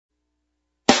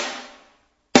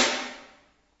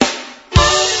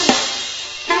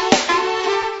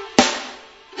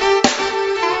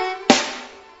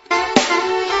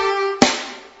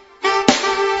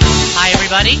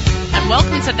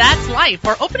Welcome to That's Life,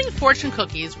 where opening fortune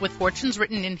cookies with fortunes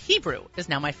written in Hebrew is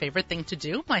now my favorite thing to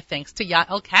do. My thanks to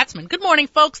Yael Katzman. Good morning,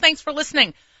 folks. Thanks for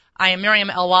listening. I am Miriam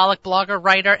L. Wallach, blogger,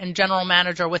 writer, and general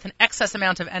manager with an excess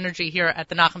amount of energy here at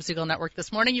the Nachum Segal Network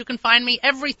this morning. You can find me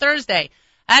every Thursday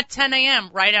at 10 a.m.,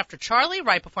 right after Charlie,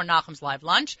 right before Nachum's live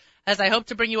lunch, as I hope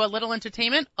to bring you a little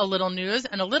entertainment, a little news,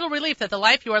 and a little relief that the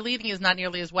life you are leading is not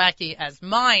nearly as wacky as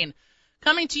mine.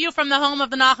 Coming to you from the home of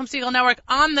the Nachum Segal Network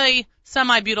on the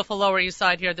semi-beautiful Lower East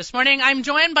Side here this morning, I'm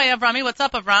joined by Avrami. What's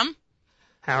up, Avram?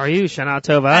 How are you? Shana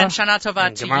Tova. And Shana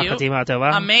Tova to you. Chatima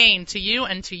Tova. Amen to you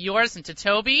and to yours and to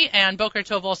Toby. And Boker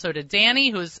Tov also to Danny,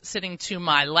 who's sitting to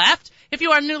my left. If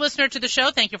you are a new listener to the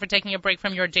show, thank you for taking a break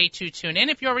from your day to tune in.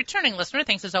 If you're a returning listener,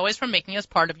 thanks as always for making us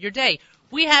part of your day.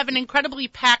 We have an incredibly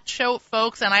packed show,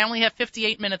 folks, and I only have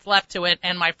 58 minutes left to it.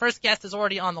 And my first guest is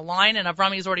already on the line, and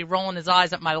Avrami is already rolling his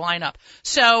eyes at my lineup.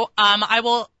 So I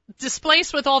will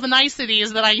displace with all the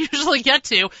niceties that I usually get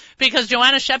to, because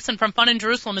Joanna Shepson from Fun in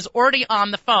Jerusalem is already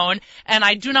on the phone, and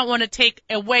I do not want to take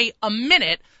away a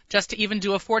minute just to even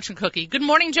do a fortune cookie. Good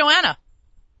morning, Joanna.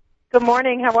 Good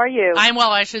morning. How are you? I'm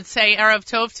well. I should say Erev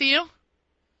Tov to you.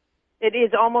 It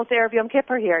is almost Erev Yom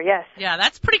Kippur here, yes. Yeah,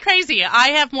 that's pretty crazy. I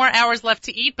have more hours left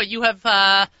to eat, but you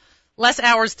have less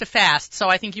hours to fast, so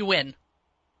I think you win.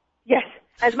 Yes.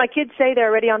 As my kids say, they're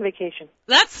already on vacation.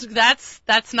 That's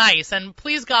nice. And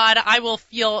please God, I will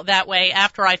feel that way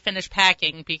after I finish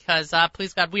packing, because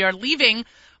please God, we are leaving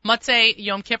Motzei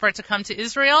Yom Kippur to come to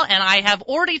Israel, and I have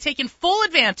already taken full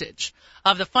advantage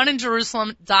of the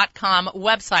funinjerusalem.com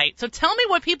website. So tell me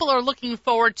what people are looking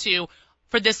forward to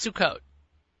for this Sukkot.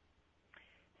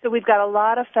 So we've got a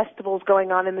lot of festivals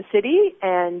going on in the city,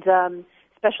 and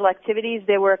special activities.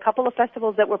 There were a couple of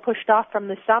festivals that were pushed off from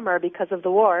the summer because of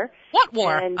the war. What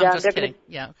war? And, I'm just kidding.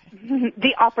 Yeah, okay.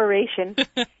 The operation.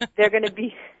 They're going to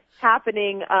be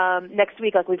happening next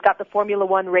week. Like, we've got the Formula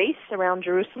One race around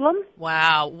Jerusalem.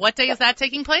 Wow. What day is that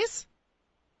taking place?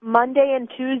 Monday and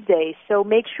Tuesday. So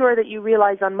make sure that you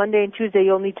realize on Monday and Tuesday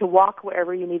you'll need to walk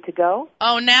wherever you need to go.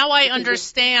 Oh, now I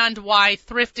understand why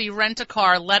Thrifty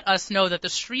Rent-A-Car let us know that the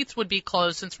streets would be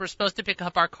closed since we're supposed to pick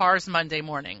up our cars Monday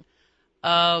morning.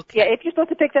 Okay. Yeah, if you're supposed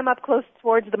to pick them up close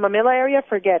towards the Mamilla area,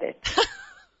 forget it.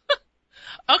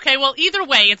 Okay, well, either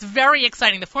way, it's very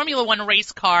exciting. The Formula One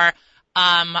race car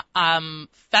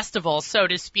festival, so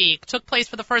to speak, took place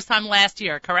for the first time last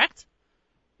year, correct?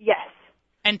 Yes.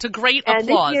 And to great and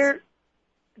applause.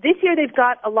 This year they've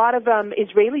got a lot of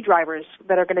Israeli drivers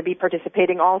that are going to be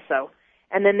participating also.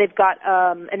 And then they've got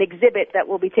an exhibit that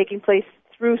will be taking place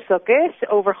through Sukkot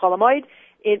over Chol Hamoed,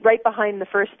 right behind the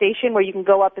first station, where you can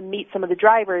go up and meet some of the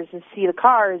drivers and see the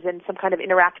cars and some kind of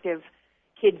interactive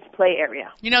kids play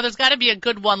area. You know, there's got to be a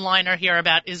good one-liner here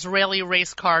about Israeli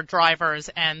race car drivers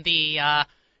and the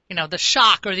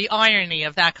shock or the irony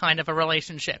of that kind of a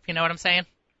relationship. You know what I'm saying?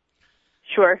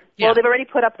 Sure. Yeah. Well, they've already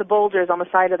put up the boulders on the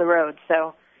side of the road,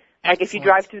 so like Excellent. if you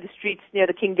drive through the streets near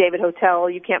the King David Hotel,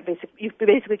 you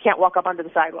basically can't walk up onto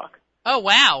the sidewalk. Oh,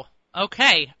 wow.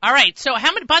 Okay. All right. So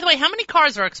by the way, how many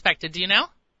cars are expected? Do you know?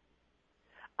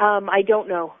 I don't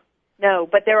know. No,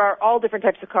 but there are all different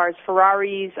types of cars.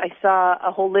 Ferraris, I saw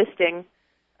a whole listing.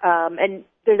 And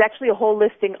there's actually a whole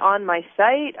listing on my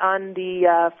site on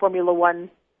the Formula One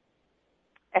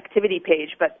activity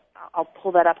page, but I'll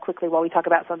pull that up quickly while we talk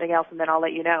about something else, and then I'll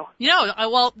let you know. You know,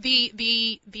 well,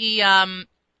 the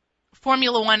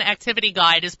Formula One activity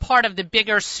guide is part of the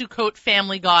bigger Sukkot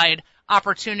family guide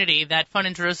opportunity that Fun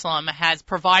in Jerusalem has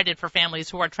provided for families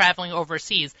who are traveling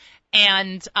overseas.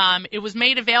 And it was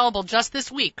made available just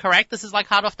this week, correct? This is like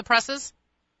hot off the presses?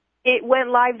 It went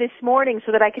live this morning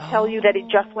so that I could tell you that it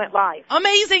just went live.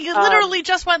 Amazing. It literally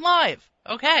just went live.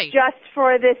 Okay. Just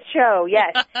for this show,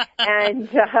 yes. And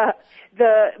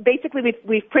basically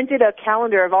we've printed a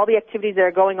calendar of all the activities that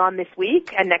are going on this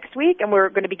week and next week, and we're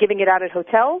going to be giving it out at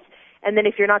hotels. And then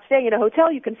if you're not staying in a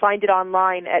hotel, you can find it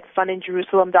online at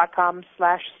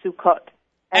funinjerusalem.com/Sukkot,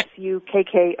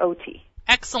 Sukkot.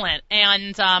 Excellent.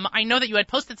 And I know that you had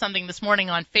posted something this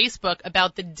morning on Facebook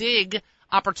about the dig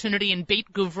opportunity in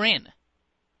Beit Guvrin.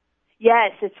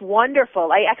 Yes, it's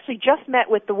wonderful. I actually just met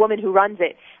with the woman who runs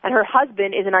it, and her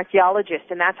husband is an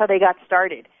archaeologist, and that's how they got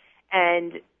started.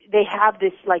 And they have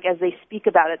this, like, as they speak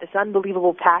about it, this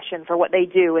unbelievable passion for what they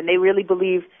do, and they really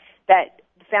believe that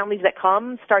the families that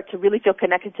come start to really feel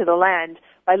connected to the land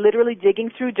by literally digging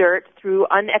through dirt, through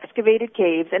unexcavated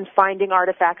caves, and finding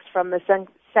artifacts from the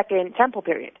Second Temple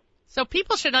period. So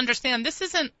people should understand this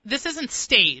isn't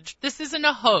staged. This isn't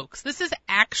a hoax. This is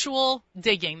actual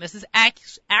digging. This is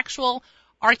actual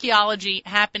archaeology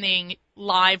happening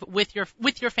live with your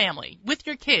family, with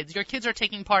your kids. Your kids are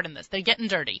taking part in this. They're getting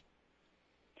dirty.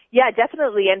 Yeah,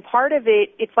 definitely. And part of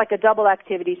it, it's like a double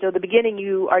activity. So at the beginning,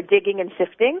 you are digging and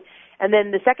sifting. And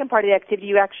then the second part of the activity,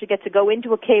 you actually get to go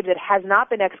into a cave that has not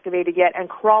been excavated yet and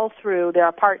crawl through. There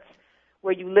are parts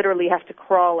where you literally have to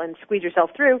crawl and squeeze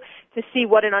yourself through to see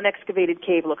what an unexcavated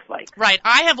cave looks like. Right.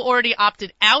 I have already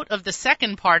opted out of the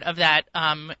second part of that,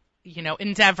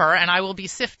 endeavor, and I will be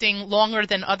sifting longer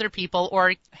than other people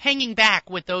or hanging back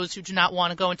with those who do not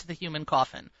want to go into the human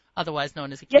coffin, otherwise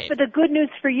known as a cave. Yes, but the good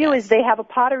news for you is they have a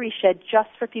pottery shed just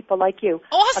for people like you.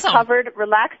 Awesome. A covered,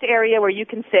 relaxed area where you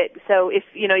can sit. So if,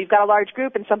 you've got a large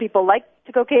group and some people like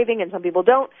to go caving and some people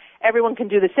don't, everyone can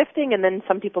do the sifting and then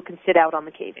some people can sit out on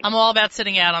the caving. I'm all about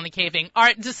sitting out on the caving. All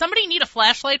right, does somebody need a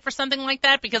flashlight for something like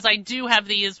that? Because I do have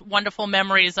these wonderful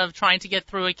memories of trying to get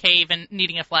through a cave and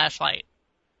needing a flashlight.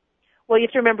 Well, you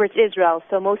have to remember it's Israel,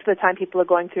 so most of the time people are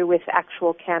going through with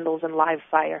actual candles and live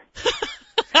fire.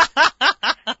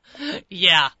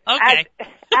 Yeah, okay.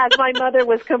 As my mother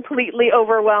was completely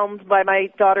overwhelmed by my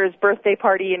daughter's birthday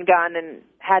party in Gun and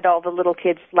had all the little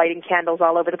kids lighting candles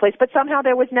all over the place, but somehow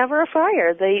there was never a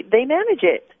fire. They manage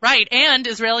it. Right, and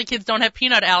Israeli kids don't have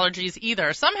peanut allergies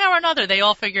either. Somehow or another, they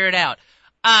all figure it out.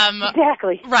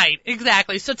 Exactly. Right,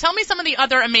 exactly. So tell me some of the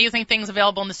other amazing things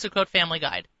available in the Sukkot Family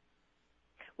Guide.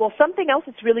 Well, something else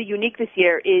that's really unique this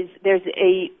year is there's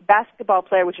a basketball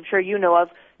player, which I'm sure you know of,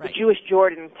 the Jewish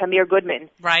Jordan, Tamir Goodman.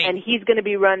 Right. And he's going to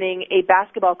be running a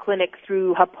basketball clinic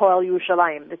through Hapoel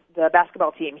Yerushalayim, the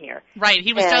basketball team here. Right.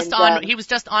 He was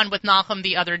just on with Nahum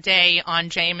the other day on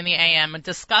JM in the AM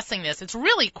discussing this. It's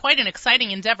really quite an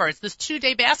exciting endeavor. It's this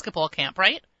 2-day basketball camp,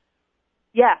 right?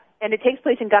 Yeah, and it takes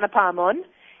place in Gan HaPa'amon.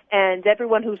 And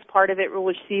everyone who's part of it will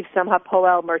receive some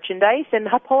Hapoel merchandise. And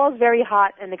Hapoel is very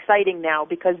hot and exciting now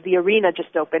because the arena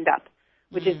just opened up,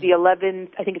 which is the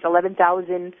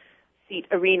 11,000-seat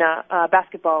arena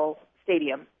basketball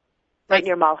stadium right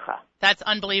near Malcha. That's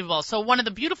unbelievable. So one of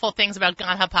the beautiful things about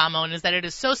Gan HaPa'amon is that it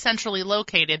is so centrally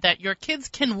located that your kids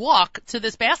can walk to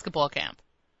this basketball camp.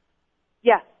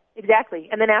 Yeah. Exactly.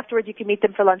 And then afterwards you can meet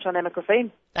them for lunch on Emek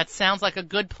Rafaim. That sounds like a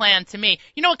good plan to me.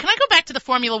 Can I go back to the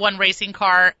Formula One racing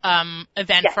car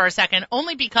event for a second?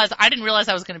 Only because I didn't realize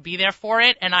I was going to be there for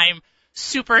it, and I'm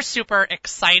super, super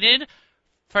excited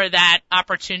for that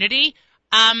opportunity.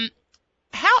 How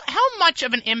much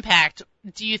of an impact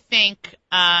do you think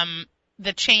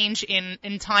the change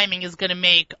in timing is going to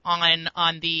make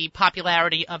on the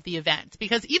popularity of the event?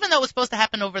 Because even though it was supposed to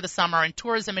happen over the summer, and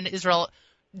tourism in Israel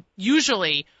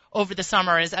usually over the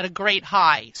summer is at a great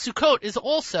high, Sukkot is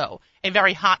also a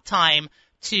very hot time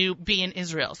to be in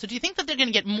Israel. So do you think that they're going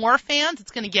to get more fans?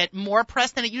 It's going to get more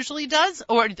press than it usually does?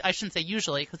 Or I shouldn't say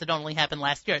usually because it only happened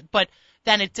last year, but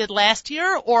than it did last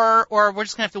year? Or we're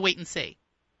just going to have to wait and see?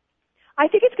 I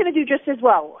think it's going to do just as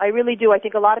well. I really do. I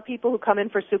think a lot of people who come in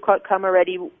for Sukkot come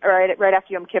already right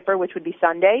after Yom Kippur, which would be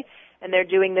Sunday, and they're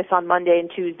doing this on Monday and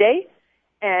Tuesday.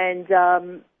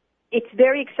 And it's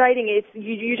very exciting.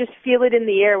 You just feel it in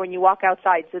the air when you walk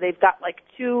outside. So they've got like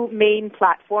 2 main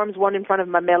platforms, one in front of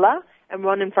Mamela and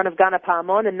one in front of Gan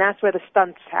HaPa'amon, and that's where the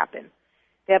stunts happen.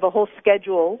 They have a whole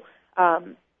schedule.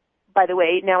 By the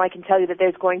way, now I can tell you that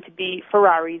there's going to be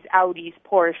Ferraris, Audis,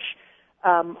 Porsche,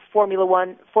 Formula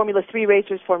 1, Formula 3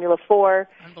 racers, Formula 4.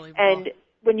 Unbelievable. And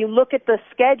when you look at the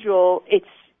schedule,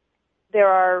 there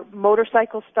are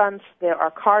motorcycle stunts, there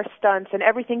are car stunts, and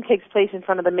everything takes place in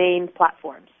front of the main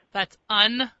platforms. That's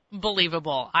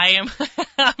unbelievable. I'm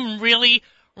really,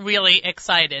 really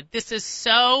excited. This is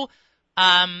so,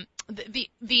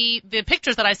 the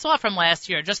pictures that I saw from last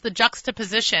year, just the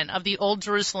juxtaposition of the old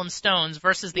Jerusalem stones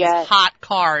versus these hot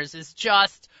cars is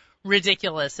just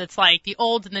ridiculous. It's like the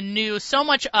old and the new. So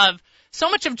much of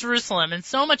Jerusalem and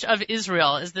so much of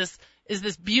Israel is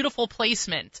this beautiful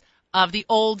placement of the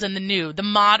old and the new, the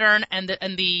modern and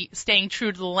the staying true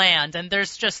to the land. And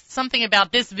there's just something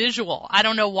about this visual. I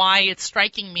don't know why it's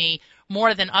striking me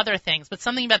more than other things, but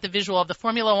something about the visual of the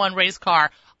Formula One race car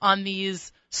on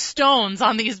these stones,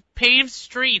 on these paved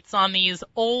streets, on these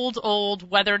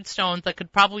old weathered stones that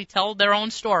could probably tell their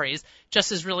own stories,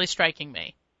 just is really striking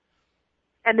me.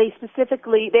 And they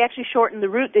actually shortened the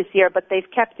route this year, but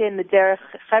they've kept in the Derech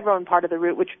Hebron part of the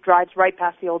route, which drives right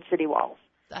past the old city walls.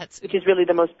 Which is really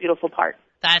the most beautiful part.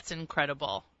 That's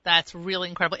incredible. That's really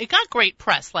incredible. It got great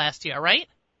press last year, right?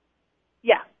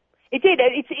 Yeah, it did.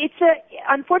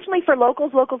 Unfortunately for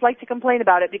locals like to complain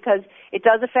about it because it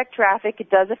does affect traffic. It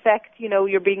does affect,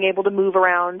 your being able to move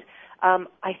around.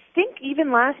 I think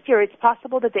even last year it's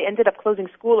possible that they ended up closing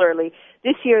school early.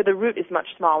 This year the route is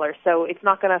much smaller, so it's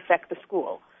not going to affect the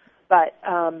school. But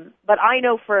I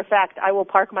know for a fact I will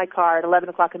park my car at 11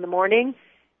 o'clock in the morning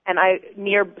and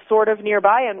sort of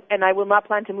nearby, and I will not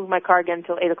plan to move my car again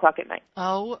until 8 o'clock at night.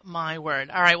 Oh, my word.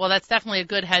 All right, well, that's definitely a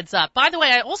good heads up. By the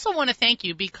way, I also want to thank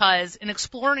you because in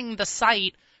exploring the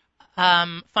site,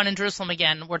 Fun in Jerusalem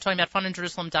again, we're talking about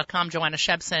funinjerusalem.com, Joanna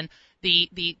Shebson,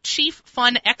 the chief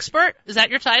fun expert. Is that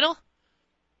your title?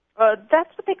 That's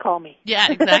what they call me.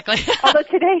 Yeah, exactly. Although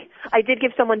today I did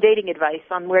give someone dating advice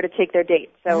on where to take their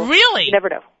date. So really? You never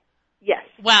know. Yes.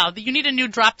 Wow, you need a new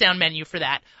drop-down menu for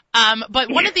that.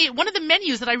 But one of the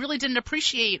menus that I really didn't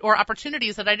appreciate, or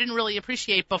opportunities that I didn't really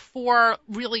appreciate before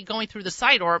really going through the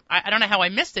site, or I don't know how I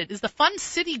missed it, is the Fun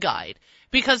City Guide.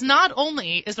 Because not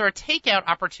only is there a takeout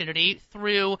opportunity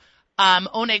through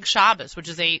Oneg Shabbos, which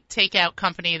is a takeout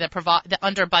company that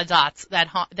under Badatz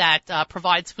that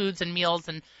provides foods and meals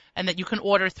and that you can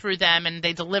order through them and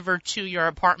they deliver to your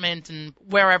apartment and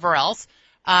wherever else.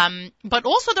 But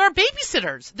also there are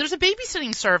babysitters. There's a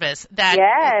babysitting service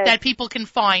that people can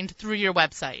find through your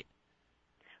website.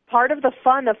 Part of the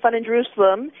fun of Fun in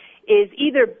Jerusalem is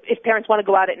either if parents want to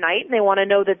go out at night and they want to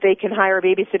know that they can hire a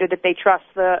babysitter that they trust.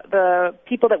 The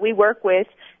people that we work with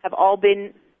have all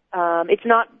been, it's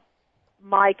not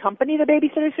my company, the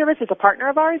babysitter service, it's a partner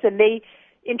of ours, and they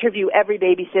interview every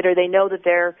babysitter. They know that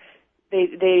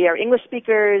they are English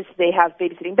speakers, they have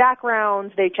babysitting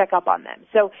backgrounds, they check up on them.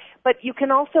 So, but you can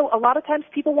also, a lot of times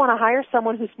people want to hire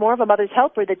someone who's more of a mother's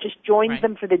helper that just joins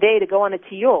them for the day to go on a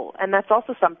tiyul, and that's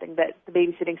also something that the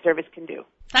babysitting service can do.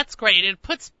 That's great. It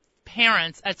puts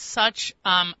parents at such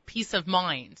peace of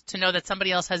mind to know that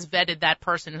somebody else has vetted that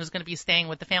person who's going to be staying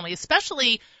with the family,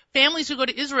 especially families who go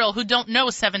to Israel who don't know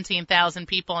 17,000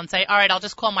 people and say, all right, I'll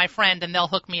just call my friend and they'll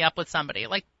hook me up with somebody.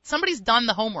 Like, somebody's done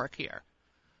the homework here.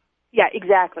 Yeah,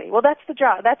 exactly. Well, that's the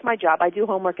job. That's my job. I do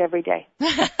homework every day.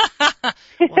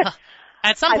 Well,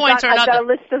 at some point or another. I've got a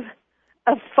list of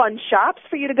fun shops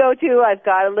for you to go to. I've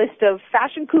got a list of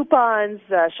fashion coupons,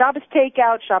 Shabbos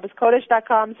Takeout,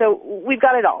 ShabbosKodesh.com. So we've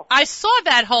got it all. I saw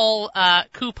that whole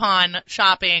coupon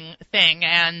shopping thing,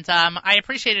 and I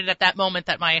appreciated at that moment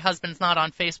that my husband's not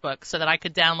on Facebook so that I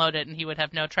could download it and he would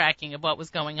have no tracking of what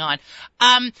was going on.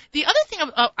 The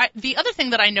other thing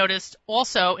that I noticed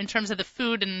also in terms of the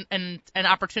food and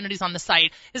opportunities on the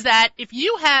site is that if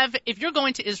you're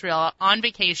going to Israel on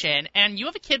vacation and you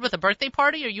have a kid with a birthday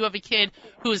party or you have a kid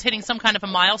who is hitting some kind of a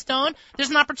milestone, there's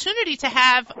an opportunity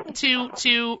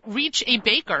to reach a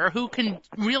baker who can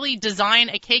really design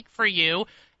a cake for you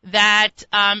that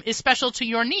is special to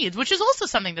your needs, which is also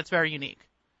something that's very unique.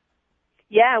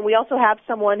 Yeah, and we also have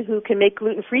someone who can make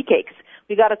gluten-free cakes.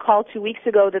 We got a call 2 weeks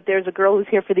ago that there's a girl who's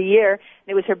here for the year, and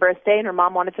it was her birthday, and her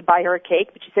mom wanted to buy her a cake,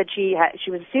 but she said she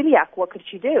was a celiac. What could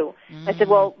she do? I said,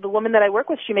 well, the woman that I work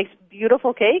with, she makes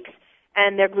beautiful cakes,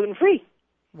 and they're gluten-free.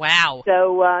 Wow.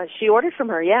 So she ordered from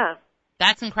her, yeah.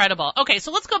 That's incredible. Okay,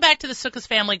 so let's go back to the Sukkos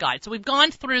Family Guide. So we've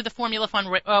gone through the Formula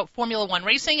One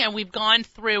racing, and we've gone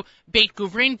through Beit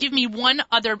Guvrin. Give me one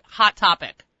other hot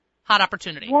topic, hot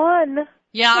opportunity. One.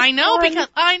 Yeah, I know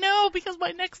because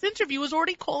my next interview is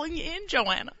already calling you in,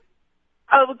 Joanna.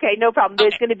 Oh, okay, no problem.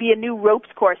 There's going to be a new ropes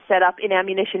course set up in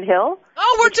Ammunition Hill.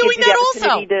 Oh, we're doing that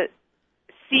also. To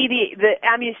see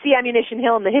Ammunition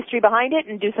Hill and the history behind it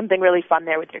and do something really fun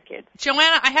there with your kids.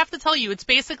 Joanna, I have to tell you, it's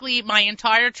basically my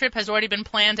entire trip has already been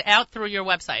planned out through your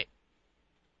website.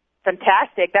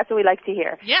 Fantastic. That's what we like to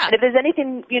hear. Yeah. And if there's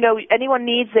anything, anyone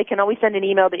needs, they can always send an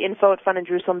email to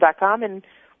info@funinjerusalem.com, and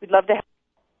we'd love to help.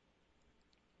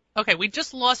 Okay, we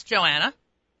just lost Joanna.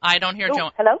 I don't hear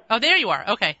Joanna. Hello? Oh, there you are.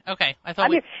 Okay. I thought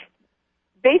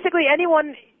Basically,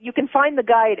 anyone, you can find the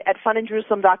guide at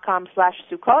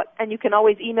funinjerusalem.com/Sukkot, and you can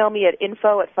always email me at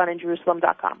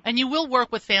info@funinjerusalem.com. And you will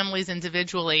work with families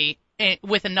individually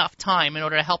with enough time in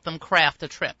order to help them craft a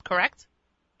trip, correct?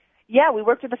 Yeah, we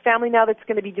worked with a family now that's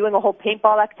going to be doing a whole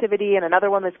paintball activity and another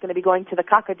one that's going to be going to the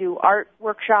Kakadu art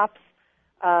workshops.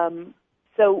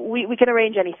 So we can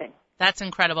arrange anything. That's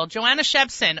incredible. Joanna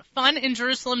Shebson,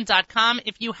 funinjerusalem.com.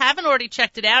 If you haven't already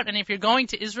checked it out, and if you're going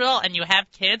to Israel and you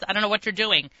have kids, I don't know what you're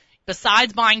doing.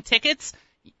 Besides buying tickets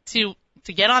to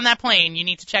get on that plane, you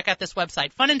need to check out this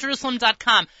website,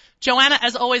 funinjerusalem.com. Joanna,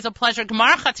 as always, a pleasure.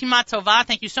 Gemar Chatima Tova,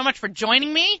 thank you so much for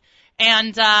joining me.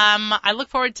 And I look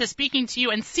forward to speaking to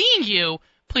you and seeing you,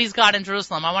 please God, in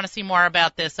Jerusalem. I want to see more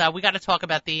about this. We got to talk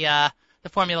about the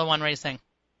Formula One racing.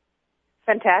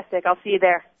 Fantastic. I'll see you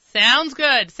there. Sounds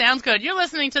good. You're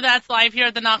listening to That's Live here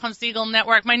at the Nachum Segal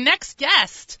Network. My next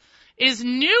guest is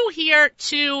new here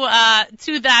to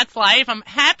That's Live. I'm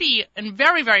happy and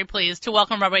very, very pleased to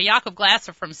welcome Rabbi Yaakov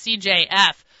Glasser from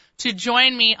CJF to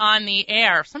join me on the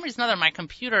air. For some reason or other, my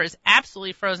computer is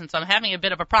absolutely frozen, so I'm having a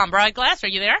bit of a problem. Rabbi Glasser, are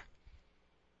you there?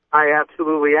 I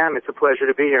absolutely am. It's a pleasure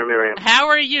to be here, Miriam. How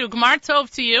are you? Gmar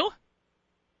Tov to you.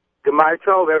 Gemar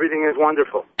Tov, everything is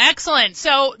wonderful. Excellent.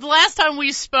 So the last time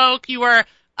we spoke, you were,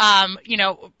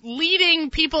 leading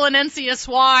people in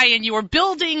NCSY, and you were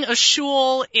building a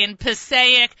shul in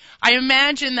Passaic. I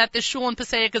imagine that the shul in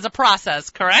Passaic is a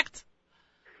process, correct?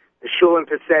 The shul in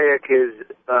Passaic is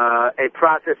a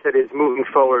process that is moving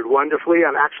forward wonderfully.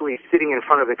 I'm actually sitting in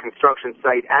front of the construction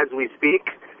site as we speak.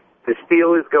 The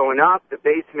steel is going up, the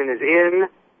basement is in,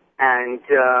 and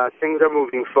things are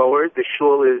moving forward. The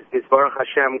shul is Baruch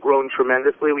Hashem, grown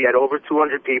tremendously. We had over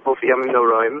 200 people for Yom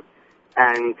Noraim,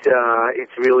 and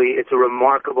it's a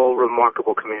remarkable,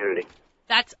 remarkable community.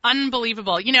 That's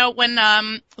unbelievable. When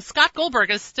Scott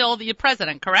Goldberg is still the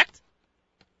president, correct?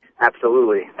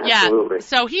 Absolutely. Yeah.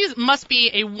 So he must be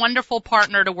a wonderful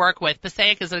partner to work with.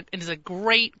 Passaic is a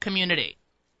great community.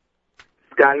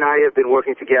 Scott and I have been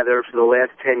working together for the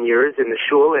last 10 years in the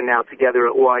shul and now together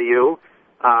at YU.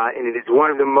 And it is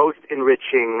one of the most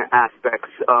enriching aspects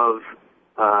of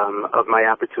my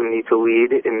opportunity to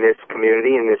lead in this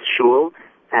community, in this shul.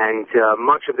 And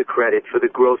much of the credit for the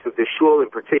growth of the shul, in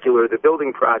particular the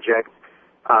building project,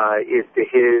 is to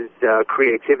his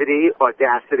creativity,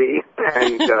 audacity,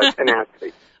 and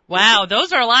tenacity. Wow,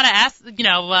 those are a lot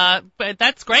of but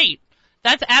that's great.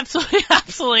 That's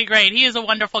absolutely great. He is a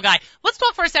wonderful guy. Let's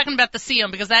talk for a second about the Siyum,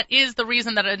 because that is the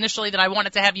reason that initially that I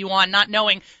wanted to have you on, not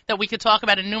knowing that we could talk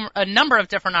about a number of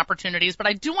different opportunities. But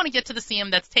I do want to get to the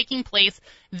Siyum that's taking place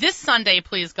this Sunday,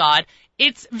 please God.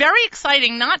 It's very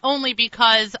exciting, not only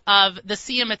because of the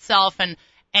Siyum itself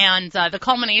and the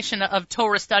culmination of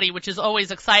Torah study, which is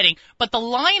always exciting, but the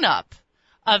lineup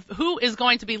of who is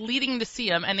going to be leading the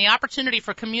Siyum and the opportunity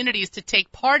for communities to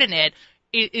take part in it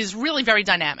is really very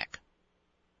dynamic.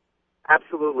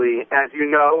 Absolutely. As you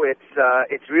know,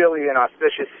 it's really an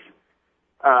auspicious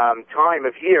time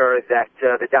of year that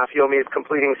the Daf Yomi is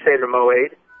completing Seder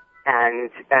Moed, and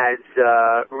as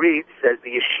REITs, as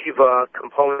the yeshiva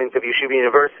component of Yeshiva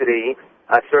University,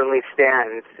 certainly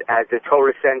stands as a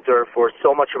Torah center for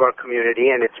so much of our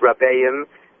community and its rabbeim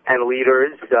and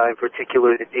leaders, in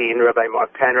particular the Dean, Rabbi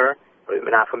Mark Penner,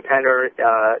 Menachem Penner,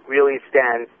 really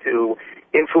stands to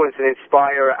influence and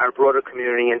inspire our broader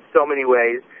community in so many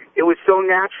ways. It was so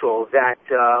natural that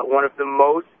one of the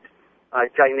most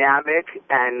dynamic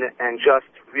and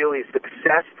just really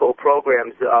successful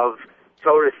programs of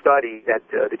Torah study that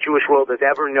the Jewish world has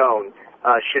ever known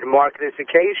should mark this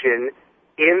occasion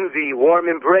in the warm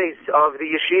embrace of the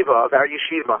yeshiva, of our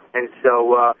yeshiva. And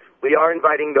so we are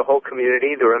inviting the whole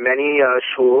community. There are many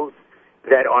shuls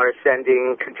that are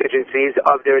sending contingencies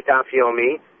of their Daf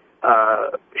Yomi,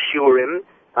 shiurim.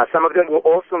 Some of them will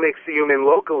also make siyumim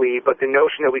locally, but the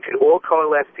notion that we could all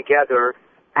coalesce together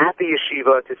at the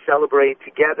yeshiva to celebrate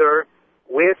together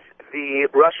with the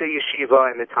Rosh Yeshiva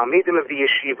and the Talmidim of the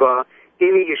yeshiva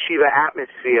in the yeshiva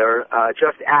atmosphere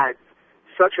just adds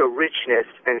such a richness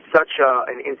and such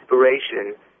an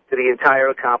inspiration to the entire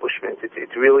accomplishment.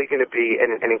 It's really going to be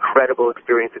an incredible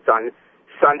experience. It's on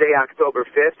Sunday, October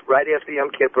 5th, right after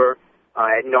Yom Kippur,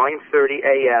 at 9:30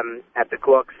 a.m. at the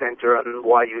Clark Center on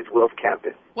YU's Wilf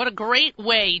campus. What a great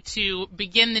way to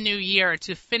begin the new year,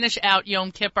 to finish out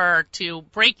Yom Kippur, to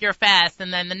break your fast,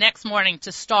 and then the next morning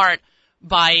to start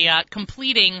by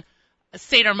completing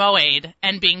Seder Moed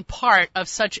and being part of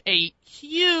such a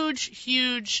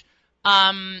huge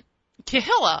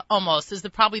kehillah, almost, is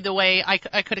probably the way I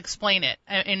could explain it,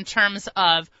 in terms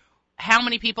of how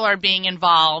many people are being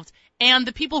involved and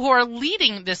the people who are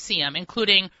leading this Siyum,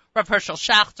 including Rav Hershel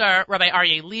Schachter, Rabbi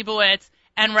Aryeh Leibowitz,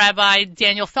 and Rabbi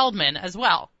Daniel Feldman as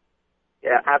well.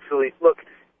 Yeah, absolutely. Look,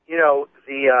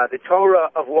 the Torah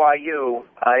of YU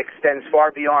extends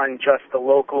far beyond just the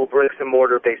local bricks and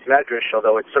mortar base medrash,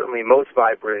 although it's certainly most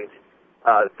vibrant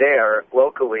there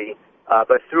locally.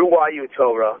 But through YU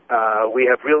Torah, we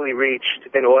have really reached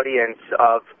an audience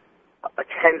of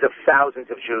tens of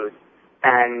thousands of Jews,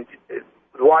 and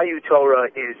YU Torah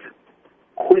is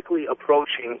quickly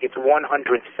approaching its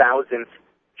 100,000th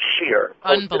shir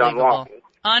posted online.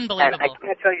 Unbelievable. And I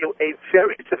can tell you a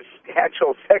very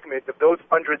substantial segment of those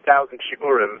 100,000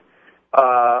 shiurim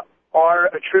are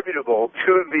attributable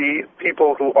to the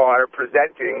people who are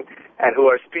presenting and who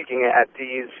are speaking at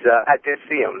this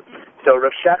Siyum. So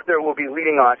Rav Schachter will be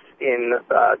leading us in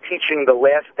teaching the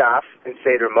last daf in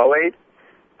Seder Moed.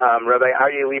 Rabbi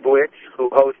Aryeh Leibowitz, who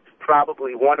hosts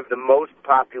probably one of the most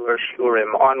popular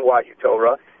shiurim on YU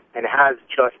Torah and has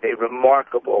just a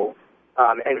remarkable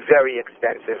and very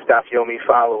extensive Daf Yomi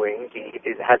following.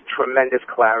 He has tremendous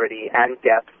clarity and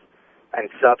depth and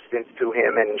substance to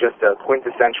him, and just a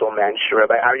quintessential mensch.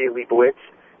 Rabbi Aryeh Leibowitz,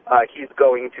 he's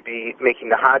going to be making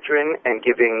the Hadron and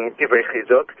giving Divrei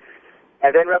Chizuk.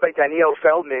 And then Rabbi Daniel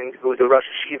Feldman, who's a Rosh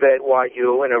Yeshiva at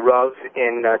YU and a Rav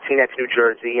in Teaneck, New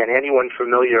Jersey, and anyone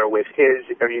familiar with his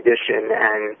erudition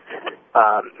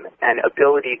and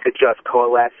ability to just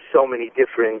coalesce so many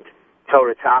different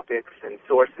Torah topics and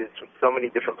sources from so many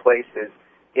different places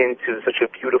into such a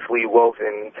beautifully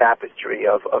woven tapestry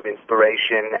of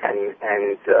inspiration and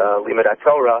Limud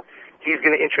HaTorah, he's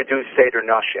going to introduce Seder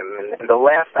Nashim. And the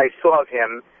last I saw of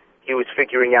him, he was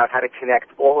figuring out how to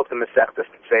connect all of the Masechtas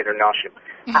to Seder Nashim.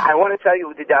 I want to tell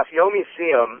you, the Daf Yomi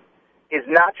Siyum is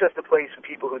not just a place for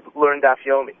people who learn Daf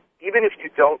Yomi. Even if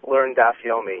you don't learn Daf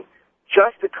Yomi,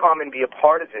 just to come and be a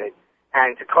part of it,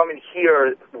 and to come and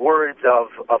hear words of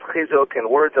chizuk and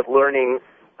words of learning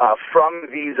from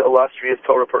these illustrious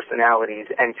Torah personalities,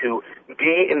 and to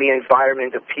be in the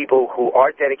environment of people who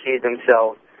are dedicated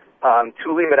themselves to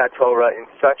Limud HaTorah in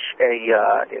such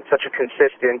a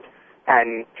consistent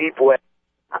and deep way,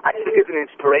 I think is an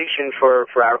inspiration for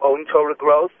our own Torah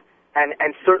growth, and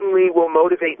certainly will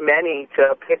motivate many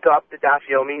to pick up the Daf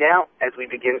Yomi now as we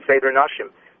begin Seder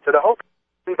Nashim. So the whole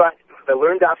invite to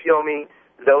learn Daf Yomi,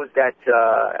 those that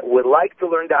would like to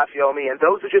learn Daf Yomi, and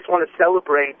those who just want to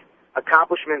celebrate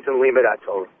accomplishments in Limud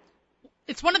HaTorah.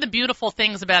 It's one of the beautiful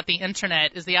things about the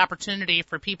Internet is the opportunity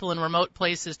for people in remote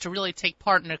places to really take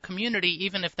part in a community,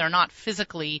 even if they're not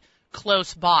physically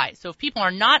close by. So if people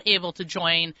are not able to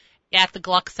join at the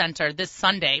Gluck Center this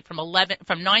Sunday from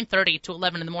 9:30 to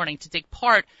 11 in the morning to take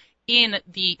part in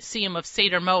the Siyum of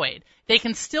Seder Moed, they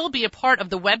can still be a part of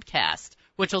the webcast,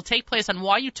 which will take place on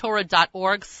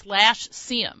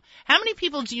yutorah.org/Siyum. How many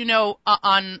people do you know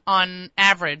on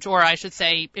average, or I should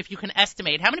say, if you can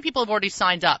estimate, how many people have already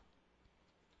signed up?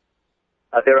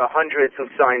 There are hundreds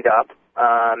who've signed up,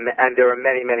 and there are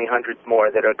many, many hundreds more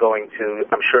that are going to,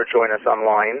 I'm sure, join us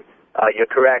online. You're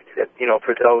correct that,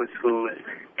 for those whose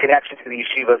connection to the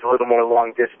yeshiva is a little more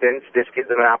long distance, this gives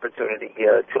them an opportunity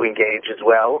to engage as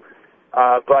well.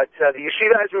 But the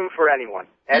yeshiva has room for anyone.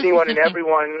 Anyone and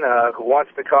everyone who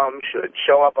wants to come should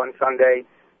show up on Sunday,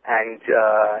 and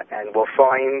we'll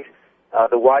find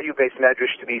the YU Beis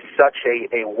Medrash to be such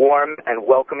a warm and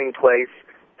welcoming place,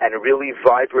 and a really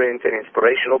vibrant and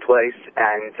inspirational place,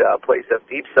 and a place of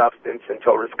deep substance and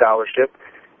Torah scholarship.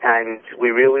 And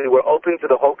we're open to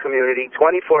the whole community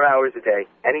 24 hours a day.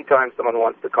 Anytime someone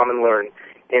wants to come and learn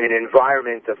in an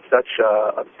environment of such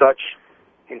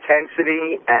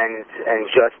intensity and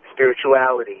just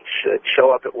spirituality should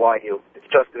show up at YU. It's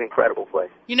just an incredible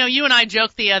place. You and I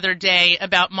joked the other day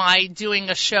about my doing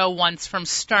a show once from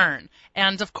Stern.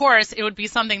 And, of course, it would be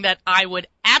something that I would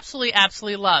absolutely,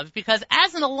 absolutely love, because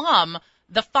as an alum,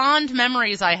 the fond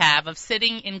memories I have of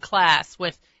sitting in class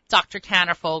with Dr.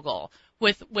 Kannerfogel,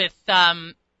 with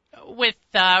Rabbi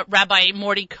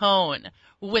Morty Cohn,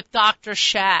 with Dr.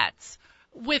 Schatz,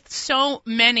 with so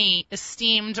many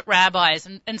esteemed rabbis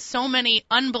and so many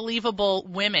unbelievable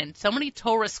women, so many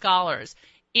Torah scholars,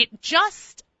 it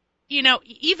just,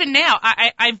 even now,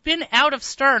 I've been out of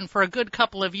Stern for a good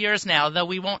couple of years now, though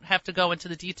we won't have to go into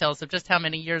the details of just how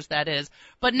many years that is.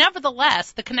 But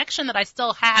nevertheless, the connection that I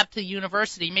still have to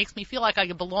university makes me feel like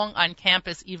I belong on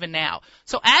campus even now.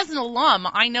 So as an alum,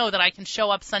 I know that I can show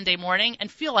up Sunday morning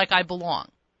and feel like I belong.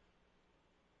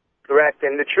 Correct,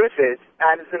 and the truth is,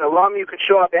 as an alum, you could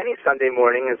show up any Sunday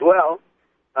morning as well,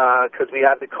 because we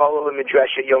have the Kollel and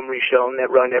Midrasha Yom Rishon that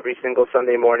run every single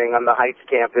Sunday morning on the Heights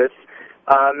campus.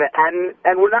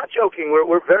 And we're not joking.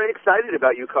 We're very excited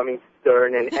about you coming to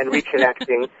Stern and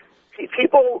reconnecting.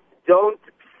 People don't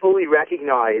fully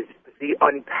recognize the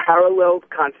unparalleled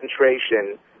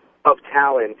concentration of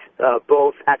talent,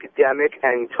 both academic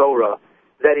and Torah,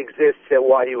 that exists at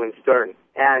YU and Stern.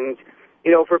 And,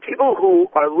 for people who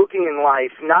are looking in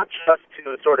life not just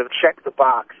to sort of check the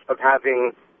box of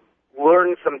having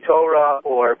learned some Torah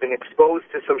or been exposed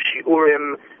to some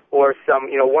shiurim or some,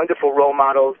 wonderful role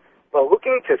models, but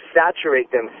looking to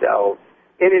saturate themselves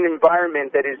in an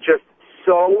environment that is just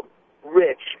so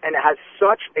rich and has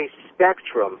such a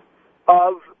spectrum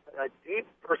of deep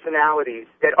personalities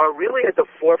that are really at the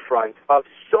forefront of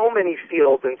so many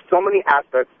fields and so many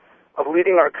aspects of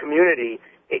leading our community.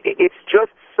 It's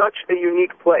just such a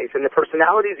unique place. And the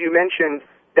personalities you mentioned,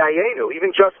 Dayenu,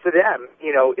 even just for them,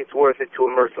 it's worth it to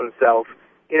immerse oneself,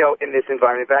 in this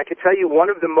environment. But I can tell you one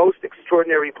of the most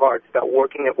extraordinary parts about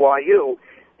working at YU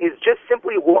is just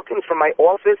simply walking from my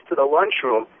office to the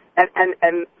lunchroom,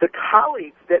 and the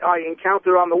colleagues that I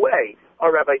encounter on the way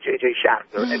are Rabbi J.J.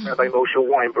 Schachter and Rabbi Moshe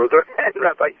Weinberger and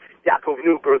Rabbi Yaakov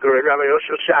Newberger and Rabbi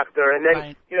Yoshua Schachter, and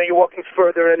then, you're walking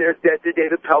further and there's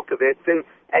David Pelkovitz and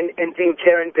Dean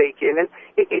Karen Bacon, and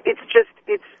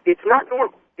it's not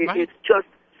normal. It's just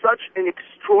such an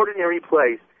extraordinary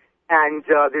place, And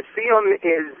the Siyum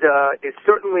is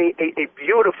certainly a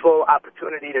beautiful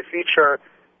opportunity to feature,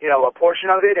 a portion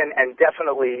of it, and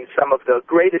definitely some of the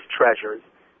greatest treasures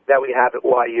that we have at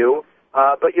YU.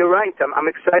 But you're right. I'm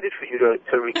excited for you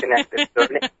to reconnect this.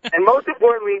 And most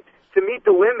importantly, to meet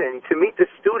the women, to meet the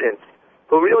students,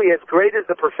 who really, as great as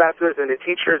the professors and the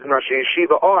teachers in Rosh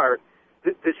Yeshiva are,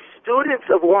 the students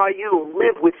of YU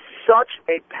live with such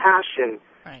a passion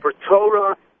for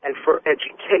Torah and for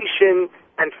education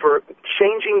and for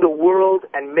changing the world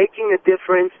and making a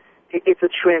difference. It's a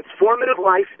transformative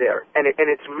life there, and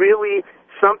it's really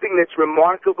something that's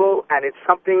remarkable, and it's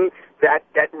something that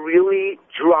really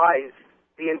drives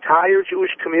the entire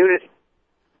Jewish community.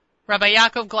 Rabbi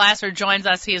Yaakov Glasser joins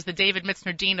us. He is the David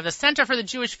Mitzner Dean of the Center for the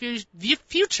Jewish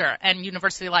Future and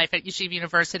University Life at Yeshiva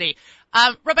University.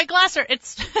 Rabbi Glasser,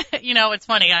 it's it's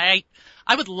funny.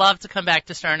 I would love to come back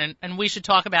to Stern, and we should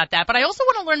talk about that. But I also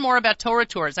want to learn more about Torah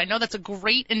Tours. I know that's a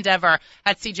great endeavor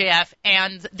at CJF,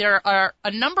 and there are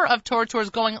a number of Torah Tours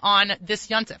going on this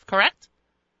Yontif, correct?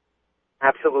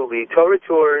 Absolutely. Torah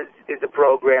Tours is a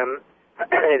program.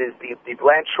 It is the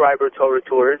Blanche Schreiber Torah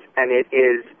Tours, and it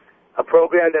is a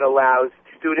program that allows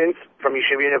students from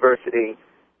Yeshiva University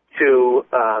to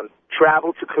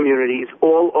travel to communities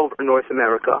all over North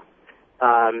America.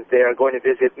 They are going to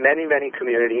visit many, many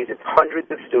communities. It's hundreds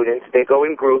of students. They go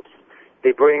in groups.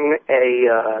 They bring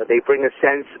a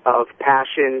sense of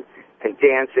passion and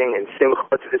dancing and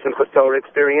simcha to the Simchas Torah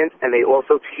experience, and they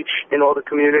also teach in all the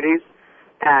communities.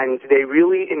 And they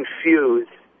really infuse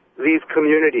these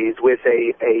communities with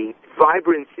a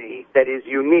vibrancy that is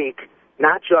unique,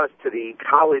 not just to the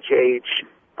college-age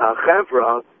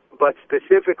chevra, but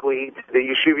specifically to the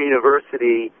Yeshiva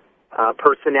University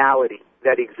personality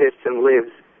that exists and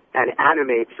lives and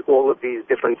animates all of these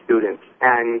different students.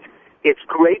 And it's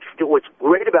great. What's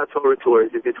great about Torah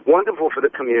Tours is it's wonderful for the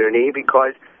community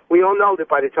because we all know that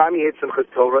by the time you hit Simchas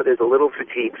Torah, there's a little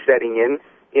fatigue setting in.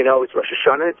 It's Rosh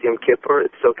Hashanah, it's Yom Kippur,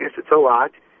 it's Sukkot, it's a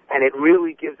lot, and it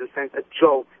really gives a sense of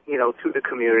jolt, to the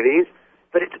communities.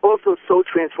 But it's also so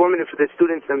transformative for the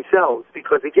students themselves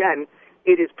because, again,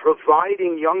 it is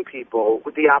providing young people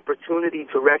with the opportunity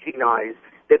to recognize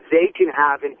that they can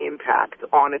have an impact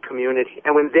on a community.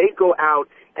 And when they go out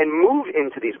and move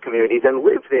into these communities and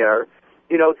live there,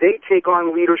 they take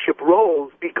on leadership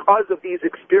roles because of these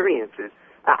experiences.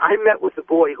 I met with a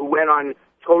boy who went on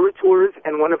Torah Tours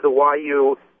and one of the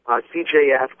YU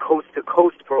CJF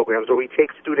coast-to-coast programs where we take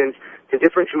students to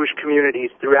different Jewish communities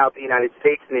throughout the United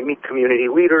States and they meet community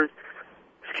leaders.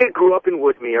 This kid grew up in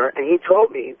Woodmere, and he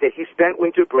told me that he spent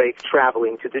winter breaks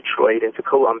traveling to Detroit and to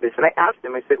Columbus. And I asked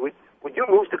him, I said, would you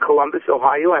move to Columbus,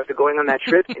 Ohio after going on that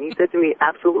trip? And he said to me,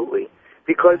 absolutely,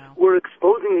 because we're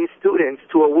exposing these students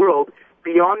to a world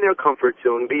beyond their comfort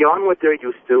zone, beyond what they're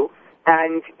used to,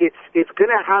 and it's going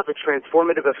to have a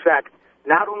transformative effect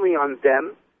not only on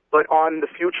them, but on the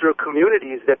future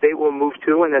communities that they will move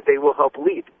to and that they will help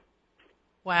lead.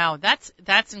 Wow,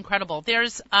 that's incredible.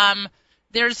 There's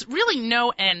really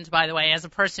no end, by the way, as a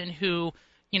person who,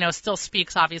 still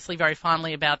speaks obviously very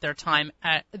fondly about their time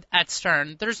at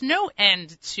Stern. There's no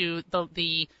end to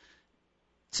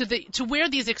to where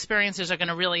these experiences are going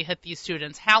to really hit these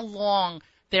students, how long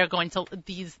they're going to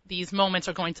these moments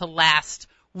are going to last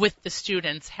with the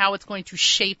students, how it's going to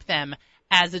shape them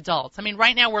as adults. I mean,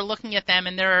 right now we're looking at them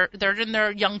and they're in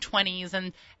their young 20s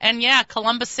and yeah,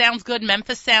 Columbus sounds good,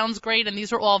 Memphis sounds great, and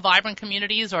these are all vibrant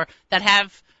communities or that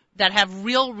have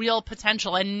real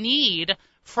potential and need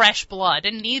fresh blood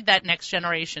and need that next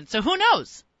generation. So who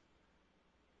knows?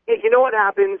 You know what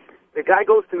happens? The guy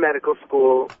goes to medical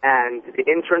school and the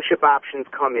internship options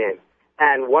come in.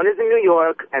 And one is in New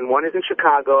York and one is in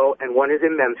Chicago and one is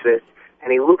in Memphis.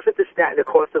 And he looks at the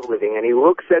cost of living, and he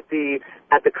looks at the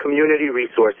community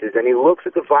resources, and he looks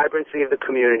at the vibrancy of the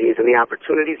communities and the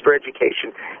opportunities for education.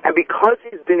 And because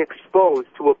he's been exposed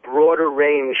to a broader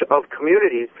range of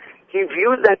communities, he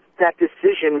views that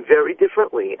decision very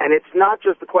differently. And it's not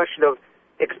just a question of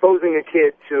exposing a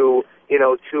kid to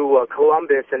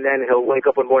Columbus, and then he'll wake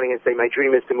up one morning and say, my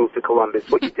dream is to move to Columbus.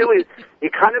 What you do is you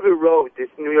kind of erode this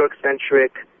New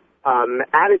York-centric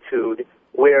attitude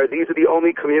where these are the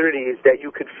only communities that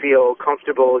you could feel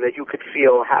comfortable, that you could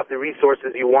feel have the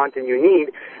resources you want and you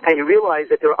need, and you realize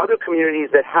that there are other communities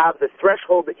that have the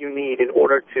threshold that you need in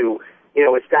order to,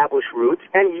 establish roots,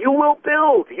 and you will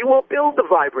build the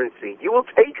vibrancy. You will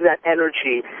take that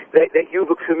energy that you've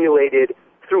accumulated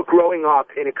through growing up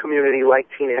in a community like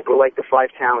Teaneck or like the Five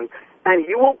Towns, and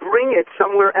you will bring it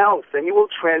somewhere else, and you will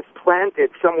transplant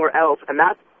it somewhere else, and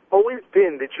that's always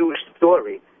been the Jewish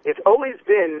story. It's always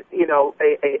been,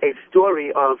 a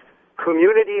story of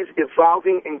communities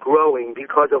evolving and growing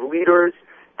because of leaders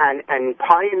and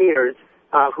pioneers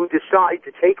who decide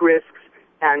to take risks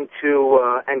and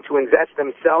to invest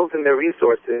themselves and their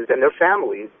resources and their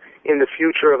families in the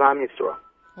future of Am Yisrael.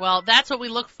 Well, that's what we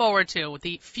look forward to,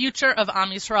 the future of Am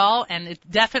Yisrael, and it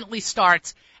definitely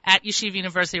starts at Yeshiva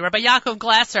University. Rabbi Yaakov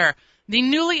Glasser, the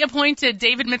newly appointed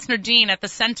David Mitzner Dean at the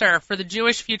Center for the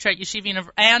Jewish Future at Yeshiva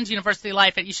and University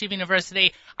Life at Yeshiva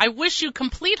University. I wish you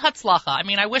complete Hatzlacha. I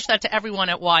mean, I wish that to everyone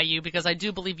at YU, because I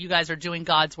do believe you guys are doing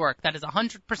God's work. That is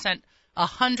 100%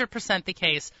 the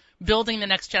case. Building the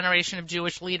next generation of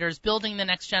Jewish leaders, building the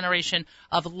next generation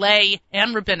of lay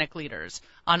and rabbinic leaders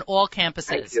on all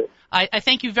campuses. Thank you. I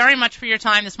thank you very much for your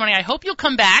time this morning. I hope you'll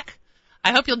come back.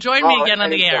 I hope you'll join me again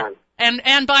on the air.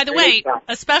 And by the way,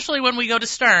 especially when we go to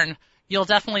Stern, you'll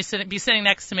definitely be sitting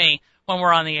next to me when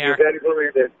we're on the air. You better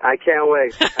believe it. I can't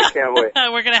wait.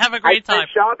 We're going to have a great time.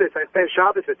 I spent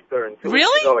Shabbos at Stern.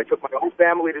 Really? I took my whole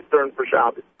family to Stern for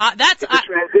Shabbos. It's a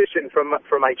transition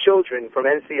for my children from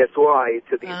NCSY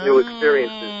to these new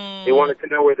experiences. They wanted to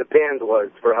know where the band was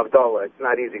for Havdalah. It's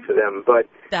not easy for them, but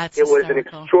it was an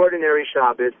extraordinary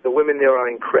Shabbos. The women there are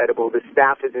incredible. The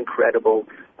staff is incredible.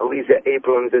 Aliza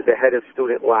Abrams is the head of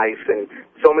student life, and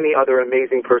so many other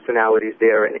amazing personalities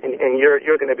there, and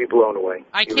you're going to be blown away.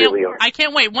 You really are. I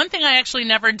can't wait. One thing I actually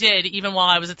never did, even while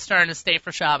I was at Stern, is stay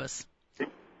for Shabbos.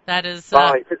 That is...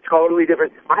 it's totally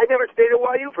different. I never stayed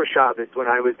at YU for Shabbos when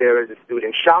I was there as a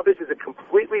student. Shabbos is a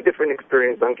completely different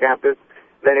experience on campus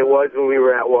than it was when we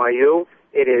were at YU.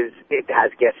 It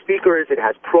has guest speakers, it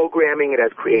has programming, it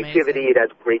has creativity, it has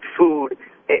great food.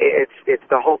 It's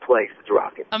the whole place. It's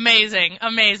rocking.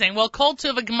 Amazing. Well, Kol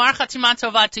Tova, Gemar Chatima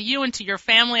Tova to you and to your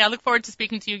family. I look forward to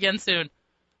speaking to you again soon.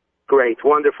 Great.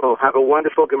 Wonderful. Have a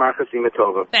wonderful Gemar Chatima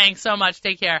Tova. Thanks so much.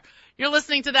 Take care. You're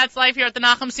listening to That's Life here at the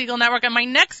Nachum Segal Network, and my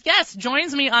next guest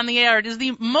joins me on the air. It is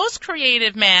the most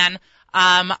creative man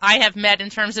I have met in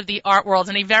terms of the art world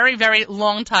in a very, very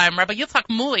long time. Rabbi Yitzhak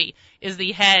Muli is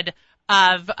the head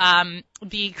of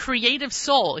the Creative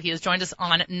Soul. He has joined us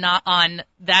on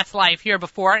That's Life here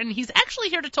before, and he's actually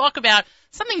here to talk about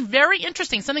something very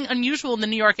interesting, something unusual in the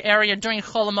New York area during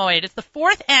Chol HaMoed. It's the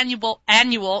fourth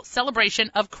annual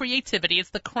celebration of creativity.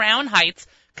 It's the Crown Heights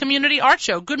Community Art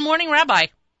Show. Good morning, Rabbi.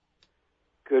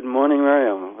 Good morning,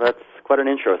 Miriam. That's quite an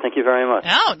intro. Thank you very much.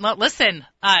 Oh, no, listen,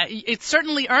 it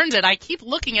certainly earned it. I keep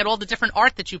looking at all the different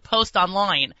art that you post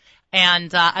online,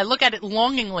 and I look at it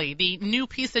longingly. The new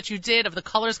piece that you did of the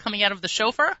colors coming out of the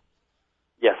shofar?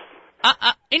 Yes.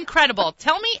 Incredible.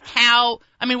 Tell me how,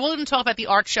 we'll even talk about the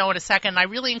art show in a second. I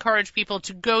really encourage people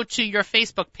to go to your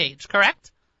Facebook page,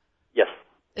 correct? Yes.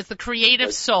 It's the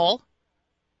Creative Soul.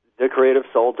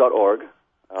 TheCreativeSoul.org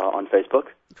on Facebook.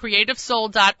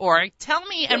 CreativeSoul.org. Tell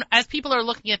me, and as people are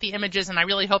looking at the images, and I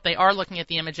really hope they are looking at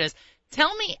the images,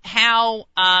 tell me how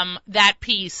that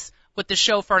piece with the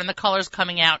shofar and the colors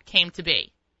coming out came to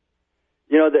be.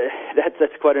 You know,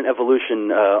 that's quite an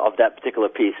evolution of that particular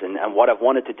piece, and what I've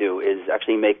wanted to do is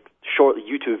actually make short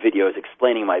YouTube videos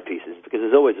explaining my pieces, because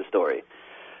there's always a story.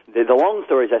 The long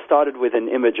story is I started with an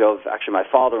image of actually my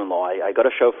father-in-law. I got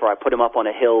a shofar, I put him up on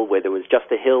a hill where there was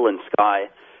just a hill and sky,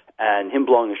 and him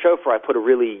blowing a shofar, I put a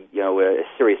really, a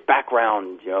serious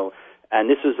background, and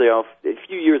this was, a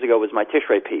few years ago was my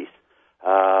Tishrei piece,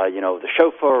 the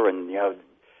shofar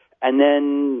and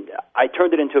then I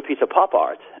turned it into a piece of pop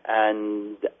art,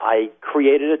 and I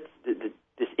created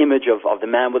this image of the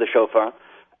man with the shofar,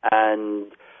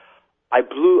 and I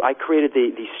created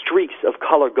the streaks of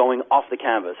color going off the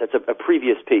canvas. That's a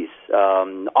previous piece,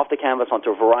 off the canvas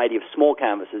onto a variety of small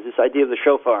canvases. This idea of the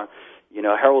shofar,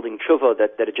 heralding tshuva,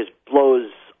 that it just blows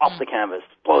off the canvas,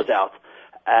 blows out.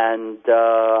 And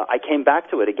I came back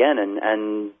to it again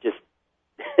and just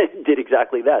did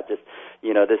exactly that. Just,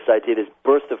 this idea, this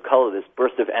burst of color, this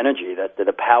burst of energy, that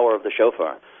the power of the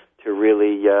shofar to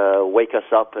really wake us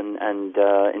up and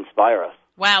inspire us.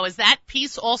 Wow, is that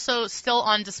piece also still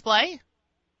on display?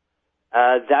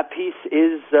 That piece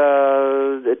is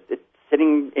it's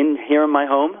sitting here in my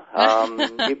home.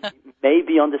 It may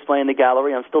be on display in the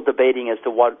gallery. I'm still debating as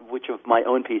to which of my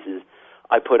own pieces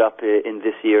I put up in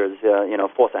this year's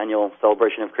fourth annual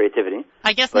celebration of creativity.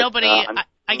 I guess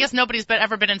I guess nobody's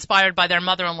ever been inspired by their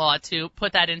mother-in-law to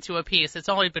put that into a piece. It's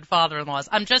only been father-in-laws.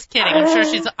 I'm just kidding.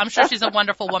 I'm sure she's a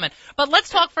wonderful woman. But let's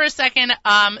talk for a second,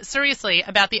 seriously,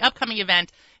 about the upcoming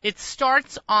event. It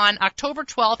starts on October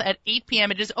 12th at 8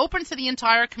 p.m. It is open to the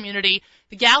entire community.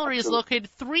 The gallery is located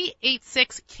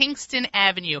 386 Kingston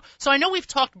Avenue. So I know we've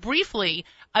talked briefly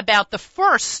about the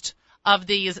first of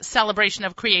these celebration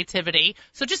of creativity.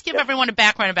 So just give everyone a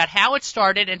background about how it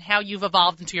started and how you've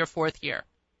evolved into your fourth year.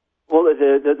 Well,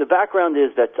 the background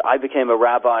is that I became a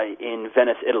rabbi in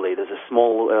Venice, Italy. There's a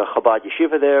small Chabad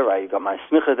yeshiva there. I got my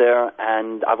smicha there,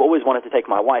 and I've always wanted to take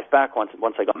my wife back once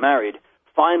I got married.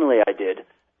 Finally, I did,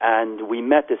 and we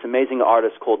met this amazing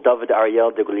artist called David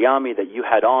Ariel de Guglielmi that you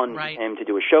had on. Right. He came to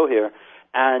do a show here,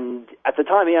 and at the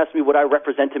time he asked me would I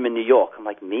represent him in New York. I'm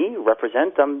like, me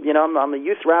represent? I'm a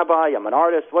youth rabbi. I'm an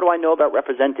artist. What do I know about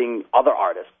representing other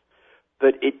artists?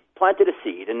 But it planted a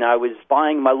seed, and I was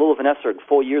buying my Lulav and Esrog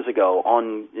 4 years ago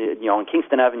on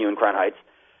Kingston Avenue in Crown Heights,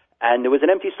 and there was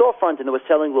an empty storefront, and it was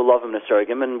selling Lulav and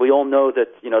Esrogim, and we all know that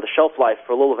the shelf life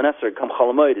for Lulav and Esrog, come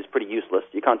Cholamoid, is pretty useless.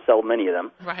 You can't sell many of them.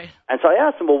 Right. And so I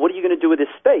asked them, well, what are you going to do with this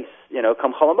space?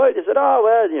 Come Cholamoid. They said,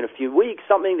 a few weeks,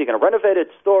 something. They're going to renovate it,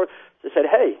 store. So I said,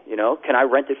 hey, can I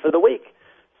rent it for the week?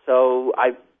 So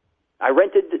I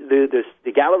rented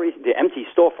the gallery, the empty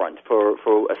storefront for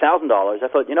 $1,000. I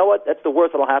thought, you know what, that's the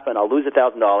worst that'll happen. I'll lose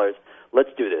 $1,000. Let's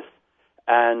do this.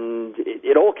 And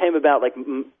it all came about like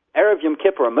Erev Yom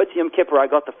Kippur, Motzi Yom Kippur. I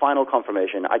got the final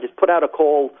confirmation. I just put out a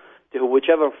call to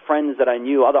whichever friends that I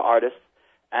knew, other artists,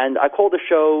 and I called the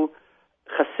show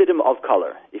Chassidim of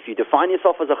Color. If you define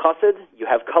yourself as a chassid, you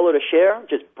have color to share,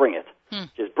 just bring it.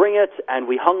 Just bring it. And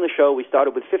we hung the show. We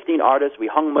started with 15 artists. We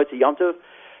hung Motzi Yom Tov.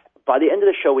 By the end of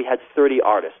the show, we had 30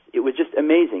 artists. It was just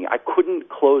amazing. I couldn't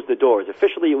close the doors.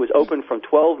 Officially, it was open from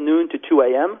 12 noon to 2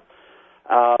 a.m.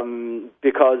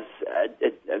 Because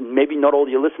maybe not all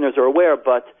your listeners are aware,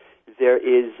 but there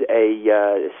is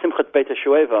a Simchat Beit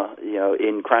HaShoeva,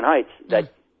 in Crown Heights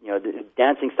that the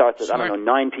dancing starts at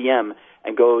 9 p.m.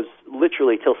 and goes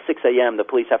literally till 6 a.m. The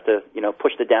police have to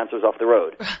push the dancers off the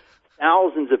road.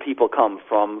 Thousands of people come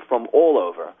from all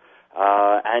over.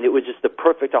 And it was just the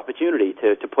perfect opportunity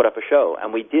to put up a show.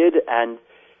 And we did, and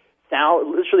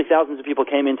literally thousands of people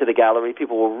came into the gallery.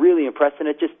 People were really impressed, and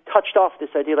it just touched off this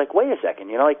idea, like, wait a second,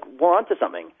 we're onto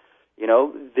something.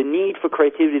 The need for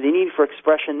creativity, the need for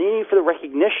expression, the need for the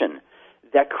recognition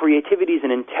that creativity is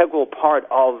an integral part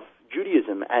of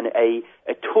Judaism and a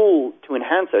tool to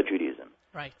enhance our Judaism.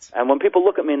 Right. And when people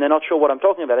look at me and they're not sure what I'm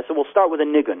talking about, I say, well, start with a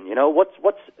nigun.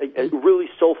 What's a really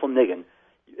soulful nigun?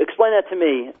 Explain that to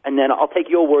me, and then I'll take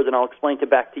your words and I'll explain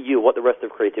back to you what the rest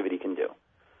of creativity can do.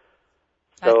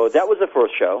 So that was the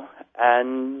first show,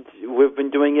 and we've been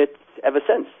doing it ever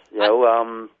since.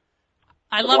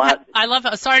 I love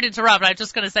how, sorry to interrupt, but I'm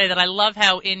just going to say that I love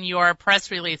how in your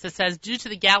press release it says, due to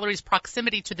the gallery's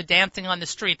proximity to the dancing on the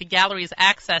street, the gallery is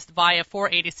accessed via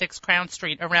 486 Crown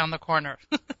Street around the corner.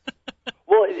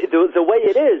 Well, the way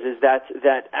it is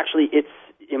that actually it's,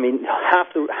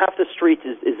 half the street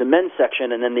is the men's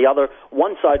section, and then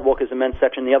one sidewalk is the men's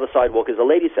section, the other sidewalk is the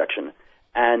ladies' section,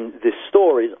 and the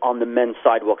store is on the men's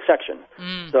sidewalk section.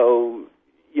 So,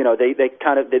 they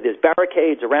kind of, there's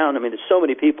barricades around. There's so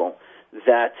many people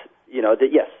that,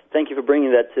 yes, thank you for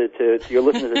bringing that to your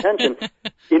listeners' attention.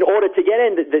 In order to get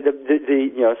in,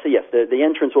 the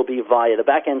entrance will be via the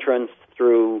back entrance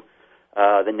through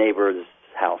the neighbor's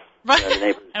house.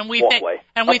 Right. And we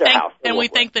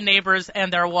thank the neighbors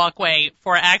and their walkway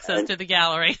for access to the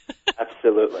gallery.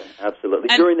 Absolutely. And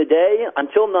during the day,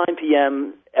 until 9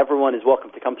 p.m., everyone is welcome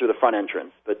to come through the front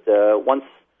entrance. But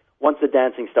once the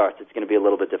dancing starts, it's going to be a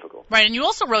little bit difficult. Right, and you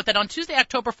also wrote that on Tuesday,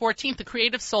 October 14th, the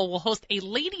Creative Soul will host a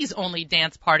ladies-only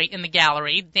dance party in the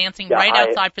gallery, dancing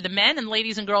outside for the men, and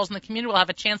ladies and girls in the community will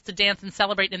have a chance to dance and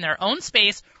celebrate in their own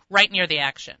space right near the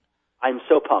action. I'm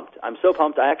so pumped.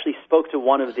 I actually spoke to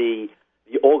one of the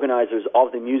organizers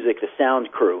of the music, the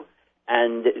sound crew,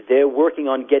 and they're working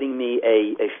on getting me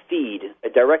a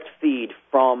direct feed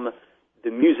from the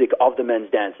music of the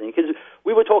men's dancing. Because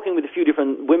we were talking with a few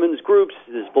different women's groups.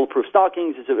 There's Bulletproof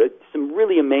Stockings. There's some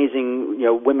really amazing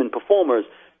women performers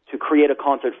to create a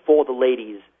concert for the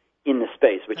ladies in the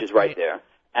space, which is right there.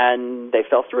 And they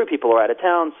fell through. People are out of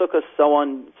town, Sukkot, so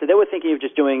on. So they were thinking of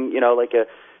just doing, like a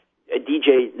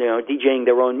DJ, DJing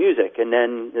their own music, and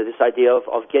then this idea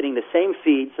of getting the same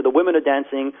feed. So the women are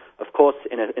dancing, of course,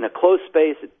 in a closed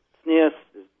space. It's near,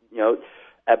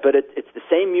 but it's the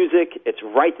same music. It's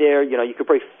right there. You could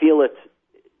probably feel it.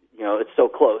 It's so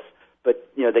close. But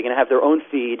they're going to have their own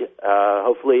feed,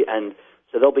 hopefully, and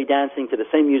so they'll be dancing to the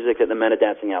same music that the men are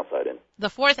dancing outside in. The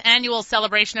 4th annual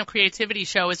Celebration of Creativity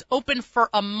show is open for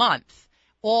a month.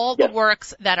 All the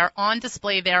works that are on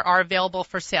display there are available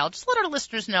for sale. Just let our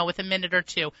listeners know with a minute or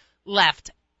two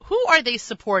left, who are they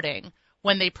supporting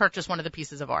when they purchase one of the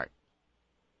pieces of art?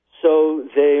 So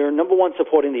they're, number one,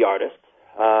 supporting the artists.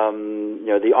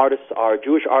 The artists are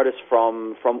Jewish artists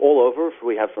from all over.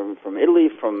 We have from Italy,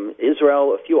 from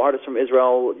Israel, a few artists from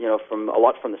Israel, from a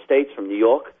lot from the States, from New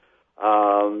York.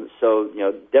 So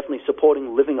definitely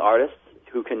supporting living artists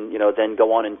who can, then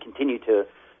go on and continue to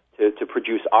to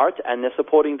produce art, and they're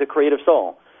supporting the Creative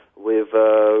Soul. We've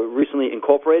recently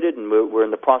incorporated, and we're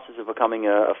in the process of becoming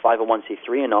a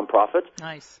 501c3, a nonprofit.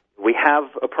 Nice. We have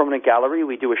a permanent gallery.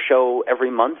 We do a show every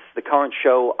month. The current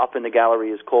show up in the gallery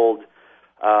is called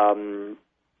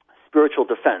Spiritual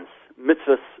Defense,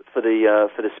 Mitzvahs for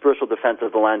the Spiritual Defense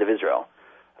of the Land of Israel.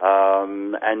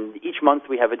 And each month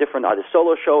we have a different either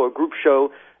solo show or group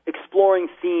show exploring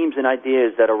themes and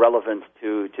ideas that are relevant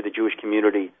to the Jewish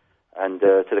community and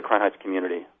to the Crown Heights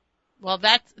community. Well,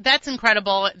 that's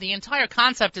incredible. The entire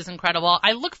concept is incredible.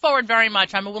 I look forward very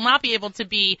much. I will not be able to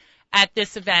be at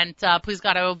this event. Please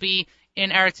God, I will be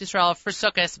in Eretz Yisrael for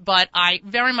Sukkot, but I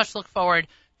very much look forward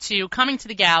to coming to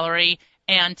the gallery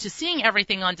and to seeing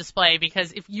everything on display,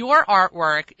 because if your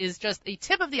artwork is just a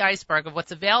tip of the iceberg of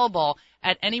what's available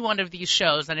at any one of these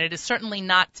shows, and it is certainly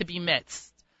not to be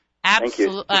missed. Thank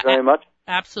you very much.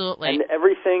 Absolutely. And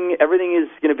everything is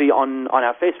going to be on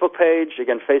our Facebook page.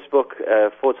 Again,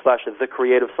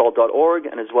 Facebook.com/thecreativesoul.org,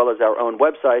 and as well as our own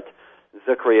website,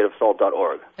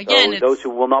 thecreativesoul.org. Again, so those who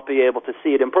will not be able to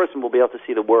see it in person will be able to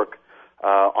see the work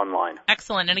online.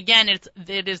 Excellent. And again, it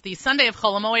is the Sunday of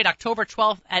Chol HaMoed, October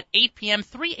 12th at 8 p.m.,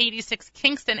 386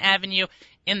 Kingston Avenue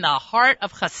in the heart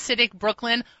of Hasidic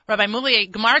Brooklyn. Rabbi Moulier,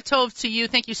 Gemar Tov to you.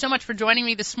 Thank you so much for joining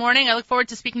me this morning. I look forward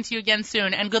to speaking to you again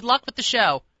soon, and good luck with the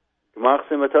show. Gemar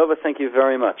Simcha Tova, thank you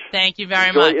very much. Thank you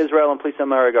very much. Enjoy Israel, and please send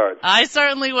my regards. I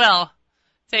certainly will.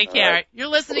 Take care. Right. You're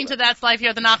listening to That's Life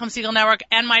here at the Nachum Segal Network,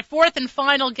 and my fourth and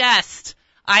final guest.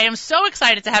 I am so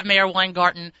excited to have Meir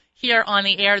Weingarten here on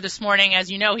the air this morning.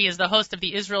 As you know, he is the host of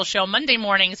the Israel Show Monday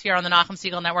mornings here on the Nachum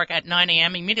Segal Network at 9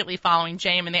 a.m., immediately following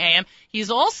JM in the AM.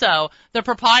 He's also the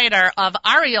proprietor of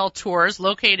Ariel Tours,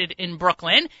 located in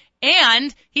Brooklyn,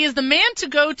 and he is the man to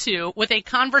go to with a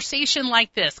conversation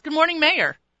like this. Good morning,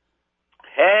 Meir.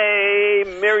 Hey,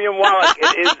 Miriam Wallach,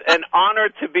 it is an honor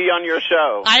to be on your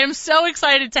show. I am so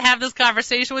excited to have this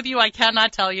conversation with you. I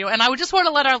cannot tell you. And I would just want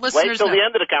to let our listeners Wait till know. the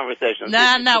end of the conversation.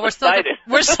 No, we're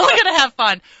still going to have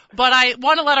fun. But I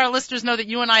want to let our listeners know that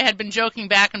you and I had been joking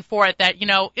back and forth that,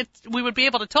 we would be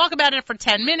able to talk about it for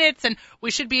 10 minutes and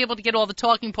we should be able to get all the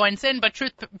talking points in. But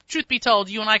truth be told,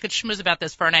 you and I could schmooze about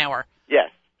this for an hour. Yes.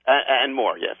 And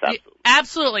more, yes, absolutely.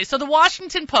 Absolutely. So the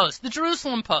Washington Post, the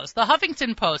Jerusalem Post, the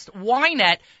Huffington Post,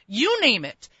 Ynet, you name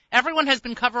it. Everyone has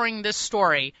been covering this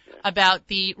story about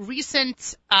the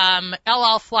recent El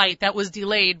Al flight that was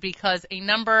delayed because a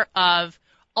number of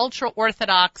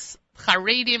ultra-Orthodox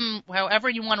Haredim, however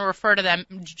you want to refer to them,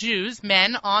 Jews,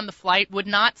 men on the flight, would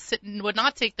not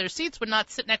take their seats, would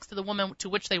not sit next to the woman to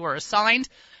which they were assigned.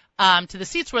 To the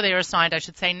seats where they were assigned, I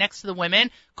should say, next to the women,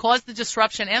 caused the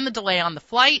disruption and the delay on the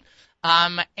flight.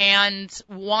 And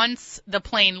once the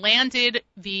plane landed,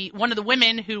 one of the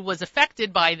women who was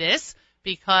affected by this,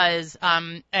 because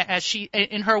as she,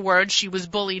 in her words, she was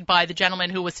bullied by the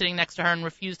gentleman who was sitting next to her and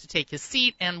refused to take his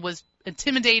seat and was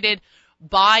intimidated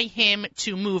by him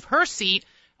to move her seat,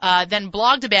 then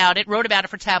blogged about it, wrote about it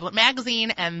for Tablet Magazine,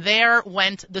 and there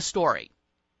went the story.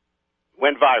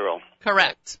 Went viral.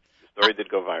 Correct. Story did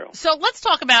go viral. So let's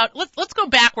talk about, let's go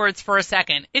backwards for a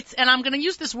second. And I'm going to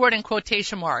use this word in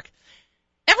quotation mark.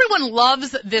 Everyone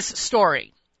loves this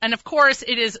story. And of course,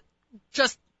 it is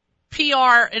just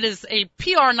PR, it is a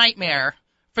PR nightmare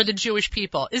for the Jewish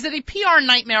people. Is it a PR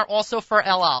nightmare also for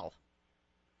El Al?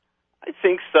 I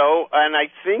think so, and I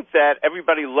think that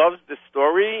everybody loves this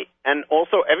story, and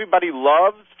also everybody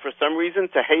loves, for some reason,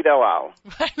 to hate El Al.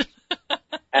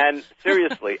 And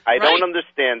seriously, I don't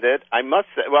understand it. I must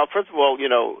say, well, first of all,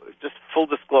 just full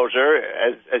disclosure,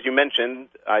 as you mentioned,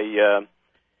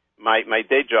 my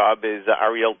day job is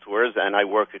Ariel Tours, and I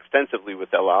work extensively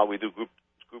with El Al. We do group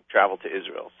travel to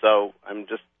Israel, so I'm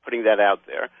just putting that out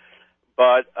there.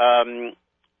 But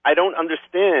I don't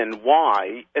understand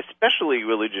why, especially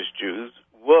religious Jews,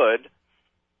 would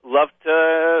love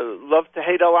to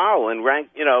hate El Al and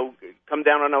come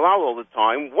down on El Al all the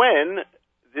time when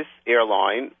this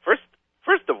airline,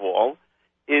 first of all,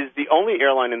 is the only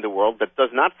airline in the world that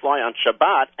does not fly on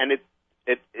Shabbat, and it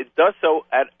does so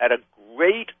at a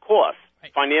great cost,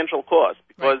 financial cost.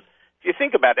 Because if you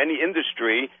think about any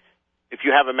industry, if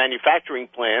you have a manufacturing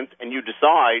plant and you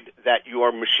decide that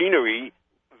your machinery,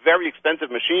 very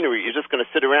expensive machinery, is just going to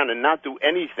sit around and not do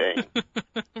anything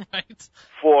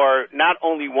for not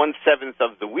only 1/7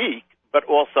 of the week, but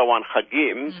also on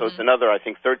Chagim, so it's another, I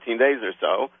think, 13 days or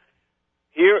so.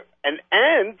 Here, and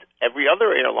every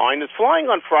other airline is flying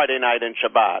on Friday night and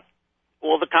Shabbat.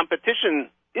 All the competition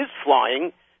is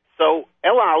flying, so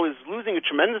El Al is losing a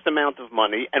tremendous amount of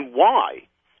money. And why?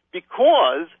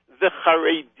 Because the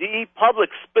Haredi public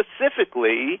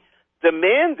specifically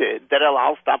demanded that El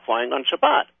Al stop flying on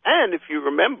Shabbat. And if you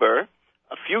remember,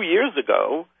 a few years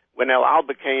ago, when El Al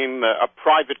became a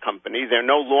private company, they're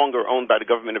no longer owned by the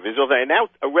government of Israel. They're now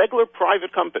a regular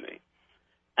private company.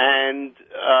 And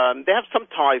they have some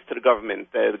ties to the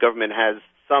government. The government has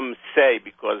some say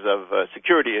because of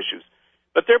security issues.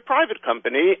 But they're a private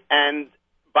company, and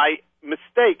by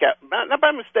mistake, not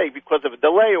by mistake, because of a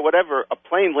delay or whatever, a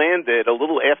plane landed a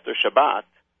little after Shabbat.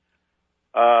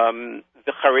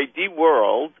 The Haredi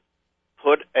world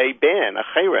put a ban, a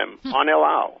cherem, on El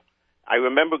Al. I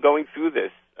remember going through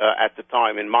this at the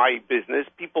time in my business.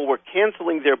 People were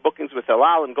canceling their bookings with El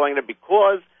Al and going there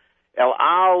because El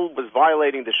Al was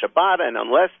violating the Shabbat, and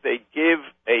unless they give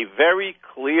a very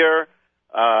clear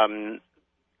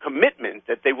commitment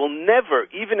that they will never,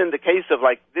 even in the case of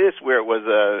like this where it was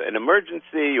an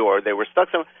emergency or they were stuck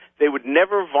somewhere, they would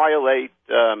never violate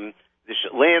the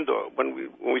land, or when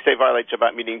we say violate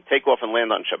Shabbat, meaning take off and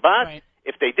land on Shabbat. Right.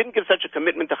 If they didn't give such a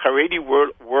commitment, the Haredi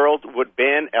world would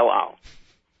ban El Al.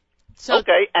 So,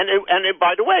 okay, and it,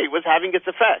 by the way, it was having its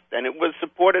effect, and it was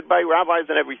supported by rabbis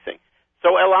and everything.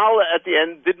 So El Al, at the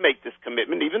end, did make this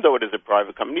commitment, even though it is a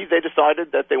private company. They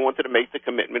decided that they wanted to make the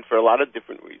commitment for a lot of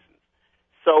different reasons.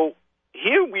 So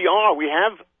here we are. We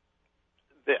have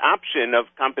the option of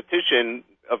competition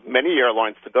of many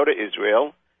airlines to go to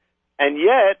Israel, and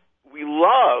yet we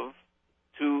love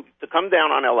to come down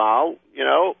on El Al,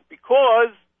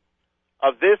 because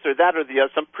of this or that or the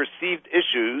other, some perceived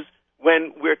issues,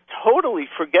 when we're totally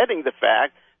forgetting the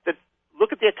fact that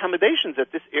look at the accommodations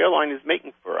that this airline is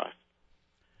making for us.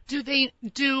 Do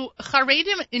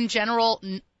Haredim in general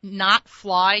not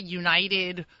fly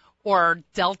United or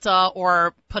Delta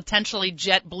or potentially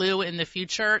JetBlue in the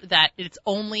future, that it's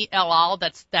only El Al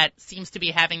that seems to be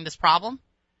having this problem?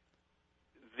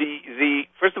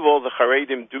 First of all, the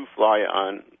Haredim do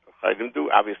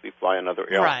obviously fly on other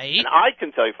airlines. Right. And I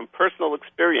can tell you from personal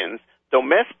experience,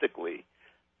 domestically,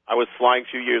 I was flying a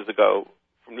few years ago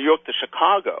from New York to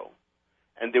Chicago,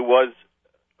 and there was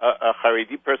a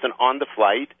Haredi person on the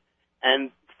flight,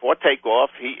 and before takeoff,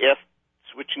 he asked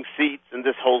switching seats and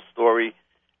this whole story,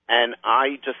 and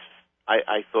I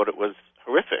thought it was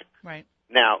horrific. Right.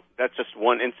 Now, that's just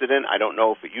one incident. I don't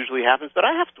know if it usually happens, but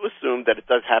I have to assume that it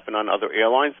does happen on other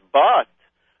airlines. But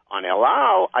on El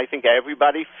Al, I think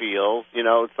everybody feels,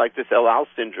 it's like this El Al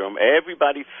syndrome.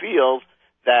 Everybody feels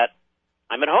that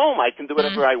I'm at home. I can do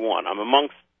whatever I want. I'm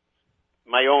amongst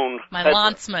my own. My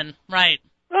landsman, right.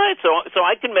 Right, so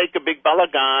I can make a big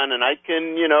balagan, and I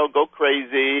can, go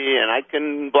crazy, and I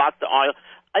can block the aisle.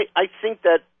 I think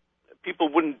that people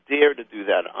wouldn't dare to do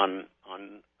that on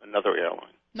another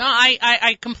airline. No,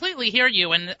 I completely hear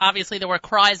you, and obviously there were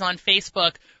cries on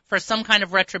Facebook for some kind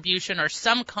of retribution or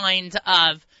some kind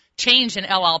of change in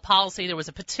El Al policy. There was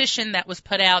a petition that was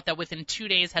put out that within 2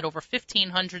 days had over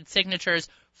 1,500 signatures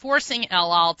forcing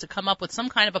El Al to come up with some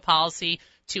kind of a policy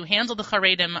to handle the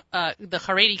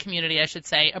Haredi community, I should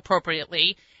say,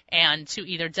 appropriately, and to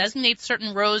either designate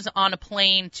certain rows on a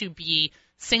plane to be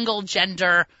single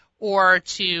gender, or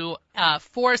to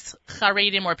force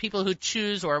Haredim or people who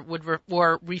choose or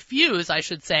refuse, I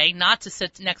should say, not to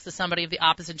sit next to somebody of the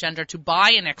opposite gender to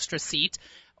buy an extra seat.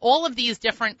 All of these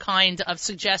different kind of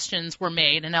suggestions were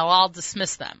made, and I'll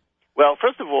dismiss them. Well,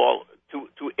 first of all,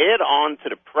 to add on to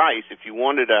the price, if you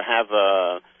wanted to have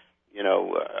a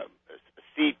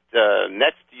seat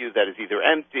next to you that is either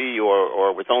empty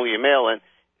or with only a male,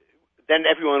 then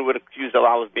everyone would accuse El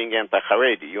Al of being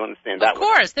anti-Haredi. You understand that? Of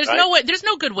course. Right? There's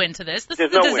no good win to this. This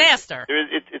There's is a no disaster.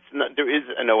 Win. There is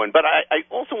no win. But I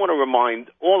also want to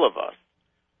remind all of us,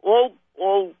 all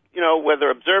whether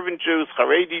observant Jews,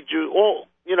 Haredi Jews, all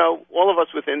of us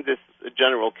within this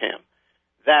general camp,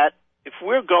 that if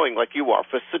we're going, like you are,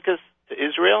 for Sukkot to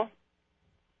Israel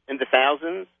in the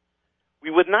thousands,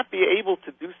 we would not be able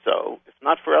to do so if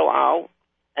not for El Al.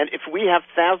 And if we have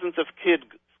thousands of kids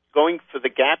going for the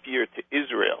gap year to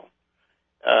Israel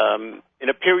in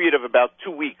a period of about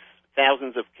 2 weeks,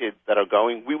 thousands of kids that are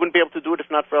going, we wouldn't be able to do it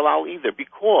if not for El Al either,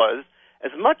 because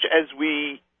as much as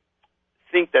we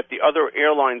think that the other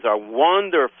airlines are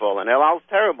wonderful and El Al's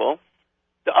terrible,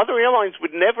 the other airlines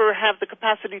would never have the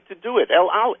capacity to do it. El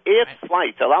Al adds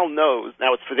flights. El Al knows.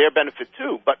 Now, it's for their benefit,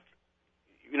 too. But,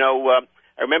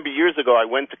 I remember years ago I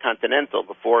went to Continental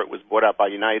before it was bought out by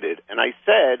United, and I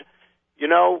said,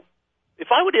 if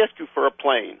I would ask you for a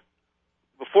plane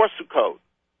before Sukkot,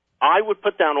 I would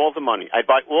put down all the money. I'd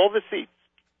buy all the seats.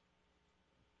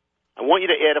 I want you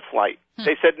to add a flight.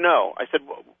 They said no. I said,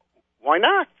 well, why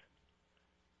not?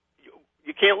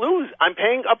 You can't lose. I'm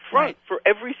paying up front for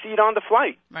every seat on the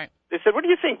flight. Right. They said, what do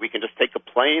you think? We can just take a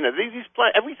plane?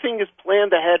 Everything is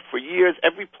planned ahead for years.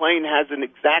 Every plane has an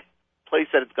exact place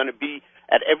that it's going to be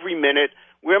at every minute.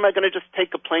 Where am I going to just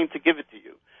take a plane to give it to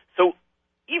you? So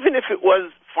even if it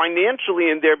was financially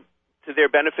to their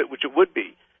benefit, which it would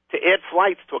be, to add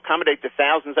flights to accommodate the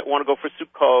thousands that want to go for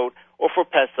Sukkot or for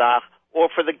Pesach or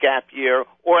for the gap year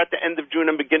or at the end of June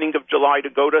and beginning of July to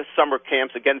go to summer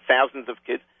camps, again, thousands of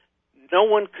kids, no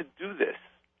one could do this.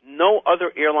 No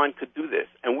other airline could do this.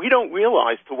 And we don't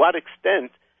realize to what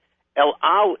extent El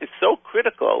Al is so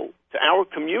critical to our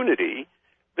community,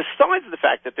 besides the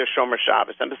fact that they're Shomer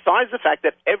Shabbos, and besides the fact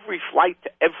that every flight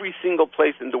to every single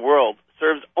place in the world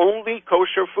serves only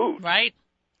kosher food. Right.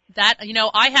 That,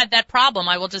 I had that problem.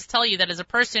 I will just tell you that as a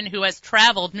person who has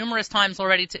traveled numerous times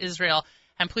already to Israel,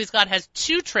 and please God has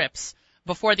 2 trips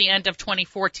before the end of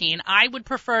 2014, I would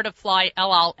prefer to fly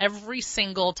El Al every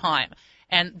single time.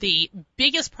 And the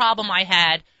biggest problem I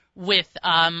had with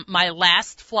my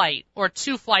last flight, or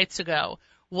 2 flights ago,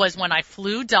 was when I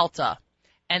flew Delta,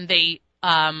 and they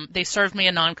served me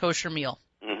a non-kosher meal.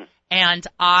 Mm-hmm. And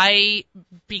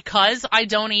because I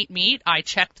don't eat meat, I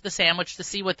checked the sandwich to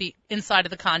see what the inside of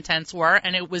the contents were,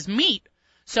 and it was meat.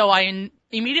 So I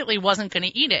immediately wasn't going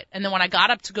to eat it. And then when I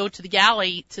got up to go to the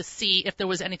galley to see if there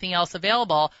was anything else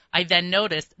available, I then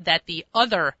noticed that the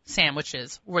other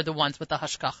sandwiches were the ones with the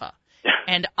hashkacha.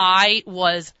 And I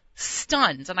was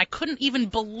stunned, and I couldn't even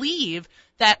believe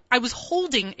that I was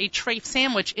holding a treif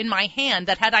sandwich in my hand,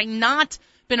 that had I not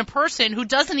been a person who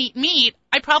doesn't eat meat,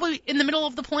 I probably, in the middle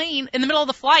of the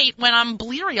flight, when I'm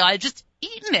bleary-eyed, just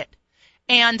eaten it.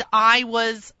 And I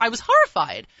was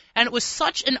horrified. And it was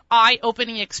such an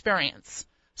eye-opening experience.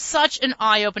 Such an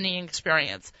eye-opening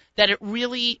experience that it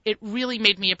really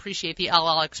made me appreciate the El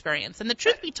Al experience. And the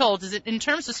truth be told is that in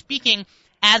terms of speaking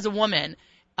as a woman,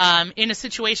 in a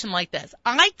situation like this,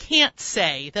 I can't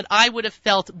say that I would have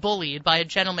felt bullied by a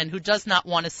gentleman who does not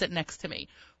want to sit next to me.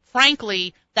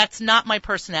 Frankly, that's not my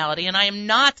personality, and I am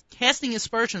not casting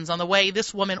aspersions on the way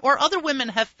this woman or other women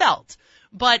have felt.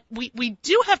 But we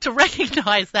do have to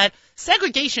recognize that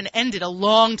segregation ended a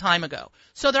long time ago.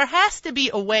 So there has to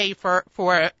be a way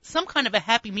for some kind of a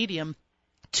happy medium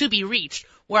to be reached,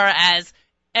 whereas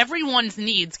everyone's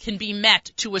needs can be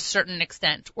met to a certain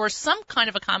extent, or some kind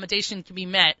of accommodation can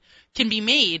be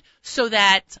made so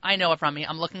that, I know, Avrami,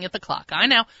 I'm looking at the clock. I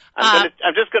know. I'm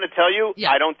just going to tell you,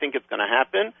 yeah. I don't think it's going to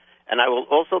happen. And I will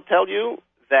also tell you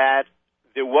that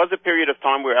there was a period of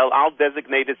time where El Al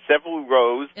designated several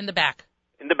rows in the back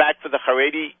for the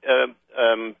Haredi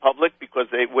public, because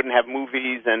they wouldn't have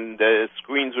movies and the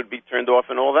screens would be turned off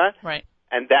and all that. Right.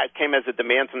 And that came as a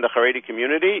demand from the Haredi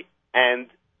community, and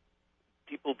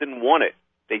people didn't want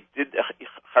it.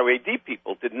 Haredi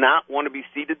people did not want to be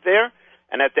seated there,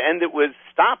 and at the end it was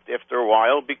stopped after a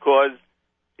while because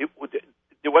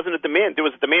there wasn't a demand. There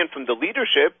was a demand from the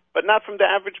leadership, but not from the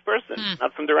average person,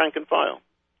 not from the rank and file.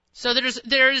 So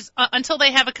there's until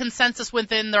they have a consensus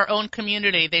within their own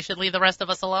community, they should leave the rest of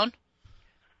us alone?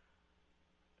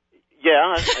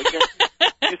 Yeah, I guess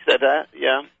you said that,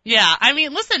 yeah. Yeah, I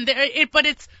mean, listen,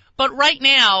 but right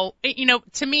now,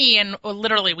 to me, and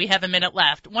literally we have a minute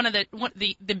left, one of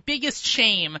the biggest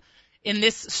shame in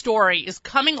this story is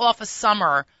coming off a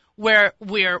summer where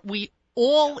we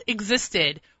all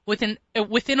existed within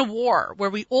a war, where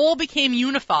we all became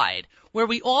unified, where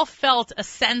we all felt a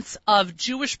sense of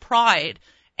Jewish pride,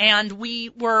 and we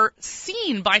were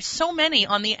seen by so many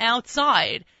on the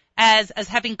outside as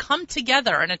having come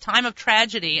together in a time of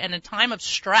tragedy and a time of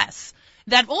stress,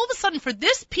 that all of a sudden for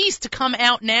this piece to come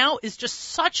out now is just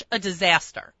such a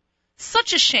disaster.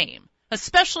 Such a shame,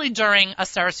 especially during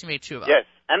Aseret Yemei Tshuva. Yes,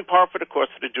 and par for the course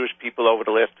for the Jewish people over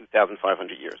the last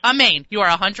 2,500 years. Amen. You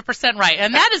are 100% right.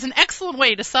 And that is an excellent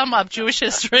way to sum up Jewish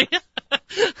history.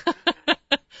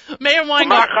 Mayor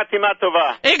Weingarten.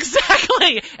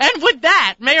 Exactly. And with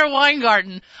that, Mayor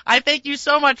Weingarten, I thank you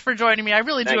so much for joining me. I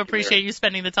really do appreciate you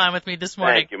spending the time with me this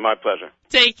morning. Thank you. My pleasure.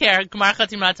 Take care. Gmar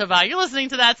Chatima Tova. You're listening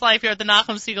to That's Life here at the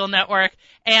Nachum Segal Network.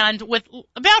 And with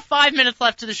about 5 minutes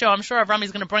left to the show, I'm sure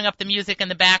Avrami's going to bring up the music in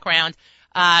the background.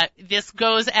 This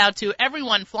goes out to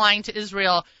everyone flying to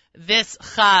Israel this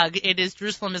Chag. It is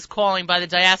Jerusalem is Calling by the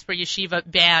Diaspora Yeshiva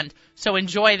Band. So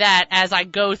enjoy that as I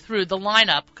go through the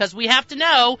lineup, because we have to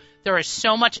know there is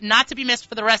so much not to be missed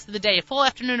for the rest of the day. A full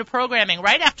afternoon of programming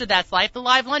right after That's Life. The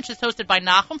live lunch is hosted by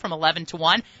Nachum from 11 to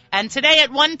 1. And today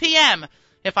at 1 p.m.,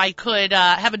 if I could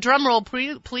have a drum roll,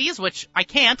 please, which I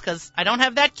can't because I don't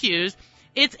have that cues,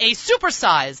 it's a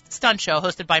supersized stunt show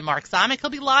hosted by Mark Zamek. He'll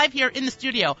be live here in the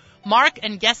studio. Mark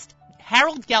and guest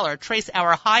Harold Geller trace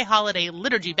our high holiday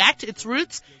liturgy back to its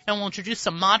roots, and will introduce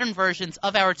some modern versions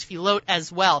of our tefillot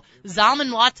as well.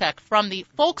 Zalman Latek from the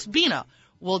Folks Bina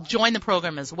will join the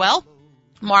program as well.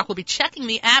 Mark will be checking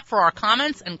the app for our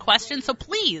comments and questions, so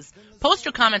please post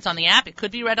your comments on the app. It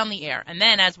could be read on the air. And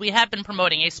then, as we have been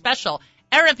promoting, a special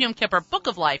Erev Yom Kippur Book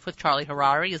of Life with Charlie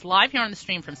Harari is live here on the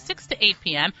stream from 6 to 8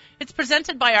 p.m. It's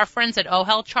presented by our friends at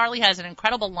OHEL. Charlie has an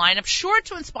incredible lineup, sure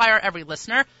to inspire every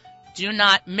listener. Do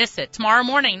not miss it. Tomorrow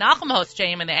morning, Nachum hosts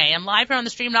JM in the AM, live here on the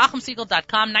stream,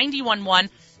 NachumSegal.com, 91.1,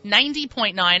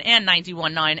 90.9, and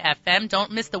 91.9 FM.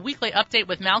 Don't miss the weekly update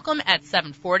with Malcolm at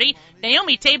 7:40.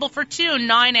 Naomi Table for 2,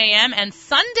 9 a.m. And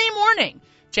Sunday morning,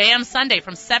 JM Sunday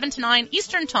from 7 to 9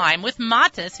 Eastern Time with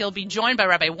Matis. He'll be joined by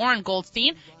Rabbi Warren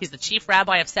Goldstein. He's the chief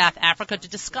rabbi of South Africa to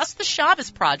discuss the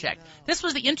Shabbos Project. This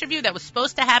was the interview that was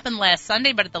supposed to happen last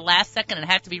Sunday, but at the last second it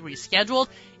had to be rescheduled.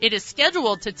 It is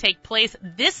scheduled to take place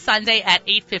this Sunday at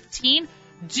 8:15.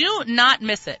 Do not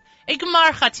miss it. A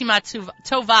Gemar Chatima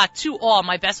Tova to all.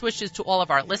 My best wishes to all of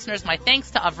our listeners. My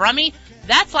thanks to Avrami.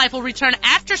 That's Life will return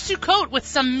after Sukkot with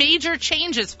some major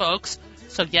changes, folks.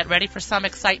 So get ready for some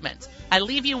excitement. I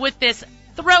leave you with this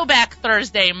Throwback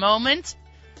Thursday moment.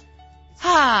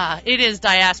 It is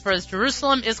Diaspora's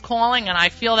Jerusalem is calling, and I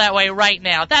feel that way right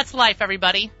now. That's life,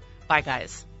 everybody. Bye,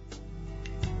 guys.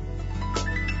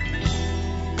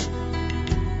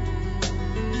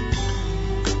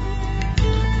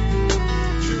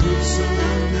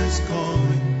 Jerusalem is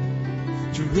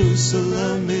calling.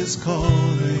 Jerusalem is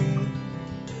calling.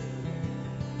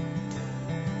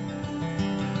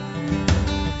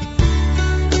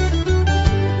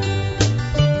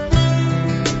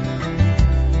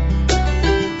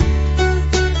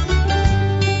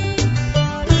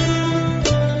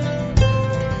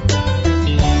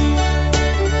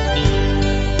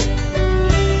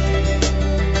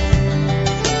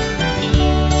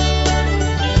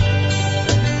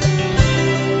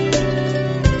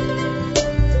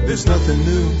 There's nothing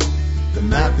new, the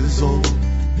map is old.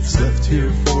 It's left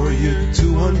here for you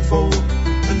to unfold.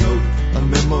 A note, a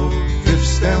memo,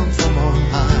 drifts down from on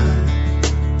high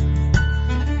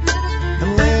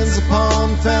and lands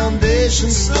upon foundation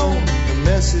stone. The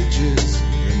message is,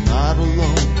 you're not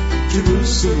alone.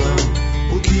 Jerusalem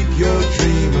will keep your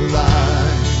dream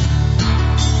alive.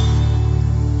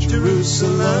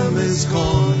 Jerusalem is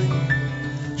calling.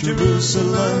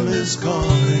 Jerusalem is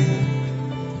calling.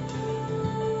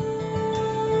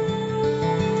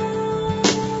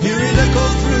 Hear it echo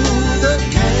through the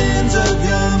canyons of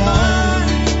your mind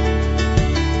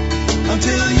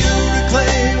until you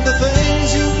reclaim the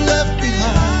things you've left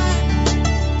behind.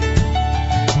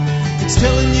 It's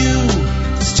telling you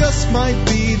this just might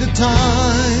be the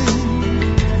time.